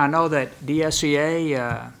 And I know that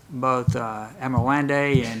DSCA, both Admiral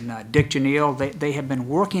Landay and Dick Janeel, they have been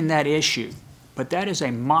working that issue. But that is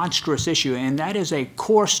a monstrous issue, and that is a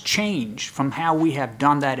course change from how we have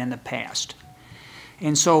done that in the past.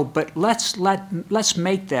 And so, but let's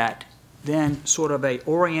make that then sort of a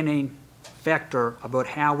orienting vector about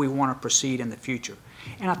how we want to proceed in the future.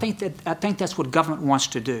 And I think that's what government wants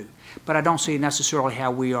to do. But I don't see necessarily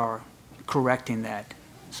how we are correcting that.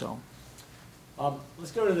 So,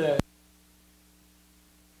 let's go to the.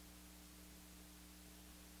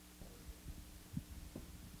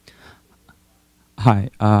 Hi,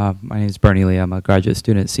 my name is Bernie Lee. I'm a graduate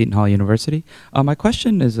student at Seton Hall University. My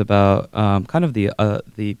question is about kind of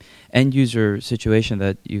the end user situation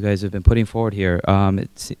that you guys have been putting forward here.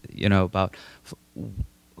 It's about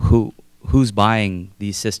who's buying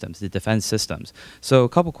these systems, the defense systems. So a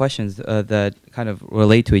couple questions that kind of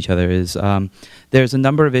relate to each other is there's a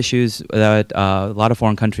number of issues that a lot of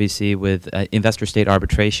foreign countries see with investor-state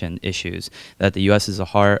arbitration issues that the U.S.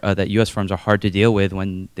 that U.S. firms are hard to deal with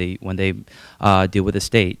when they deal with the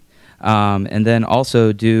state. And then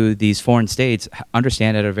also, do these foreign states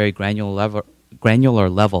understand at a very granular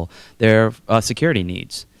level their security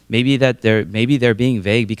needs? Maybe they're being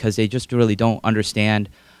vague because they just really don't understand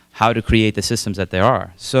how to create the systems that there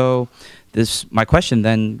are. So my question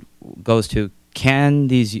then goes to, can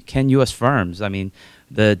U.S. firms, I mean,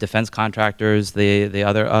 the defense contractors,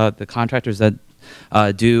 the contractors that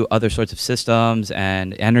do other sorts of systems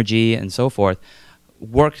and energy and so forth,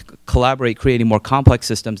 collaborate, creating more complex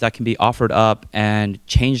systems that can be offered up and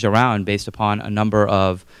changed around based upon a number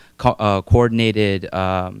of coordinated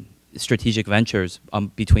strategic ventures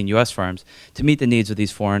between U.S. firms to meet the needs of these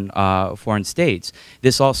foreign states.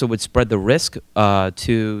 This also would spread the risk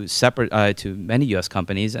to many U.S.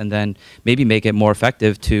 companies, and then maybe make it more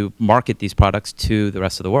effective to market these products to the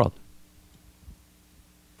rest of the world.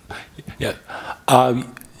 Yeah.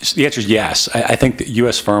 The answer is yes. I think that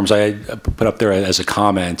U.S. firms, I put up there as a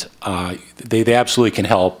comment, they absolutely can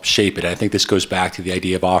help shape it. I think this goes back to the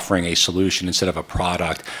idea of offering a solution instead of a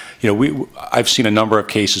product. I've seen a number of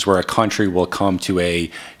cases where a country will come to a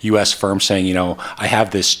U.S. firm saying, I have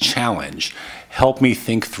this challenge. Help me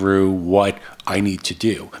think through what I need to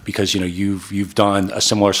do, because you've done a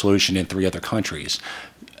similar solution in 3 other countries.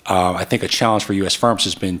 I think a challenge for U.S. firms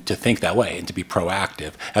has been to think that way and to be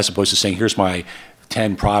proactive, as opposed to saying, here's my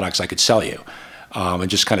 10 products I could sell you, and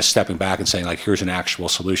just kind of stepping back and saying, like, here's an actual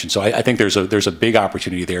solution. So I think there's a big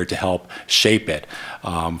opportunity there to help shape it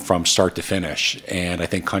from start to finish, and I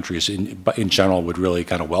think countries in general would really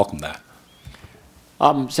kind of welcome that.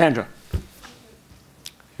 Sandra,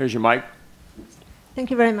 here's your mic.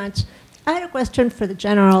 Thank you very much. I had a question for the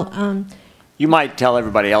general. You might tell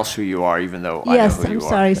everybody else who you are, even though I know Yes, who I'm you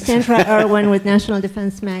sorry. are. Sandra Irwin with National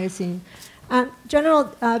Defense Magazine.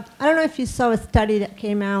 General, I don't know if you saw a study that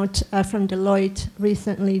came out from Deloitte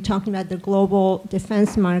recently talking about the global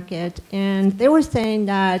defense market, and they were saying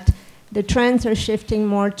that the trends are shifting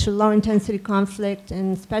more to low-intensity conflict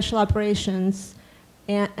and special operations,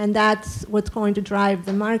 and that's what's going to drive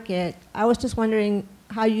the market. I was just wondering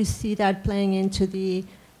how you see that playing into the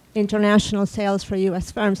international sales for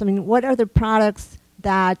U.S. firms. I mean, what are the products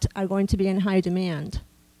that are going to be in high demand?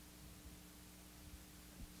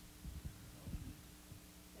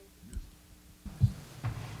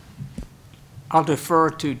 I'll defer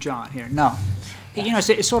to John here. No, you know,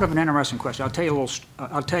 it's sort of an interesting question. I'll tell you a little.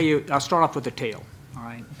 I'll start off with the tail. All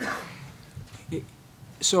right.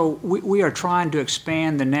 So we are trying to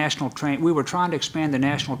expand the national train. We were trying to expand the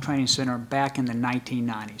National Training Center back in the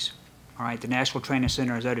 1990s. All right. The National Training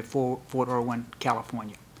Center is out at Fort Irwin,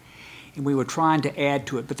 California, and we were trying to add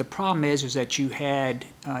to it. But the problem is that you had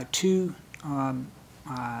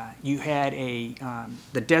you had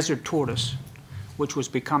the desert tortoise, which was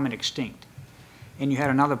becoming extinct. And you had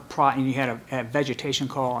another and you had a vegetation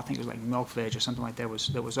call, I think it was like milkveg or something like that,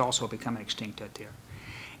 that was also becoming extinct out there.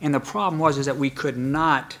 And the problem was that we could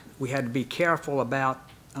not, we had to be careful about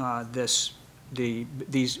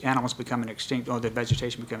these animals becoming extinct, or the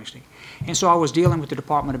vegetation becoming extinct. And so I was dealing with the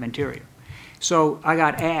Department of Interior. So I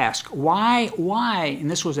got asked, why,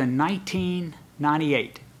 and this was in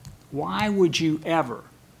 1998, why would you ever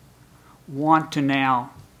want to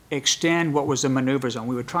now extend what was the maneuver zone?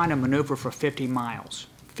 We were trying to maneuver for 50 miles.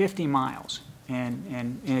 50 miles.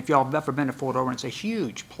 And if y'all have ever been to Fort Irwin, it's a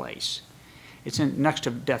huge place. It's next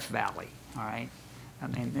to Death Valley, all right? I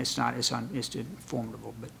mean, it's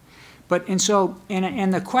formidable.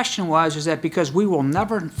 And the question was that because we will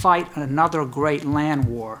never fight another great land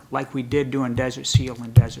war like we did during Desert Seal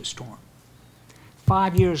and Desert Storm.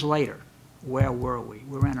 5 years later, where were we?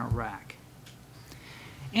 We're in Iraq.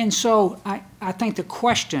 And so I think the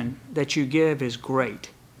question that you give is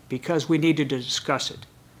great because we need to discuss it.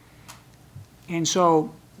 And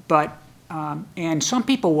so, and some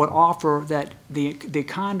people would offer that the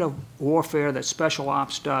kind of warfare that Special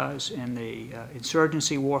Ops does and the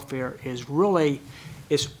insurgency warfare is really,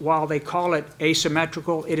 while they call it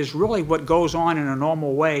asymmetrical, it is really what goes on in a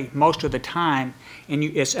normal way most of the time, and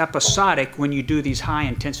it's episodic when you do these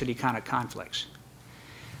high-intensity kind of conflicts.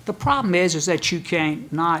 The problem is that you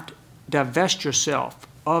cannot divest yourself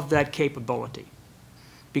of that capability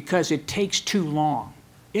because it takes too long.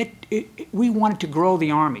 We wanted to grow the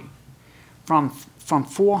Army from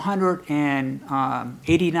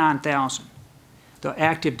 489,000, the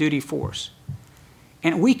active duty force.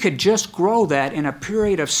 And we could just grow that in a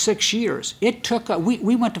period of 6 years. It took,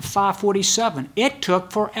 we went to 547. It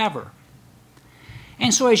took forever.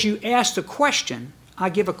 And so as you ask the question, I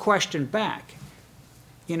give a question back.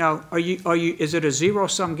 You know, is it a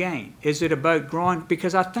zero-sum game? Is it about growing?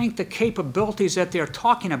 Because I think the capabilities that they're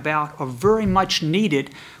talking about are very much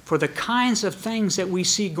needed for the kinds of things that we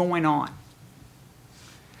see going on.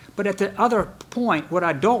 But at the other point, what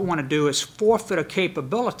I don't want to do is forfeit a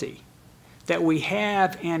capability that we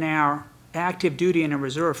have in our active duty and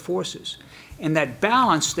reserve forces. And that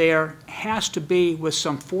balance there has to be with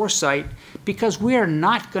some foresight because we are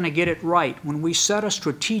not going to get it right when we set a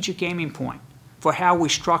strategic aiming point for how we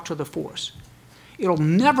structure the force. It'll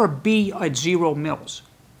never be at zero mils.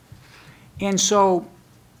 And so,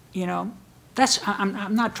 you know,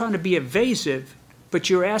 I'm not trying to be evasive, but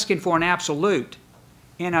you're asking for an absolute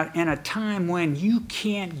in a time when you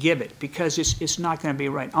can't give it because it's not going to be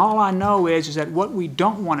right. All I know is that what we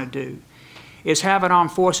don't want to do is have an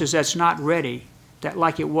armed forces that's not ready, that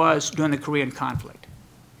like it was during the Korean conflict,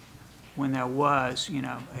 when there was, you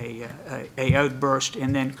know, a outburst,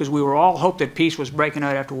 and then because we were all hoped that peace was breaking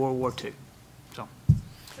out after World War II. So do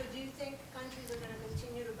you think countries are going to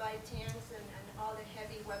continue to buy tanks and all the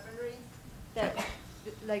heavy weaponry, that,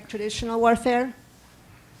 like traditional warfare?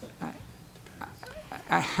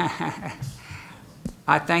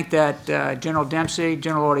 I think that General Dempsey,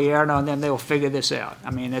 General Odierno, and them, they will figure this out.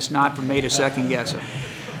 I mean, it's not for me to second guess them.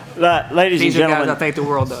 Ladies and gentlemen, guys I think the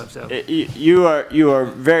world does. So. You are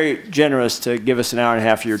very generous to give us an hour and a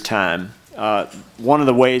half of your time. One of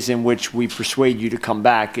the ways in which we persuade you to come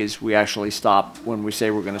back is we actually stop when we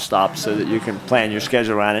say we're going to stop so that you can plan your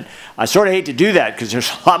schedule around it. I sort of hate to do that because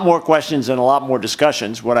there's a lot more questions and a lot more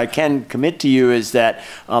discussions. What I can commit to you is that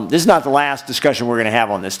this is not the last discussion we're going to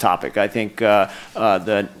have on this topic. I think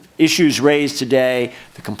the issues raised today,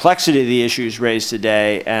 the complexity of the issues raised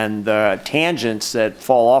today, and the tangents that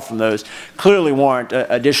fall off from those clearly warrant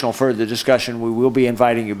additional further discussion. We will be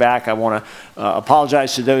inviting you back. I want to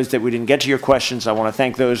apologize to those that we didn't get to your questions. I want to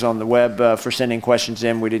thank those on the web for sending questions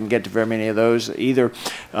in. We didn't get to very many of those either.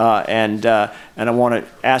 And I want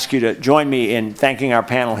to ask you to join me in thanking our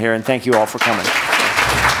panel here, and thank you all for coming.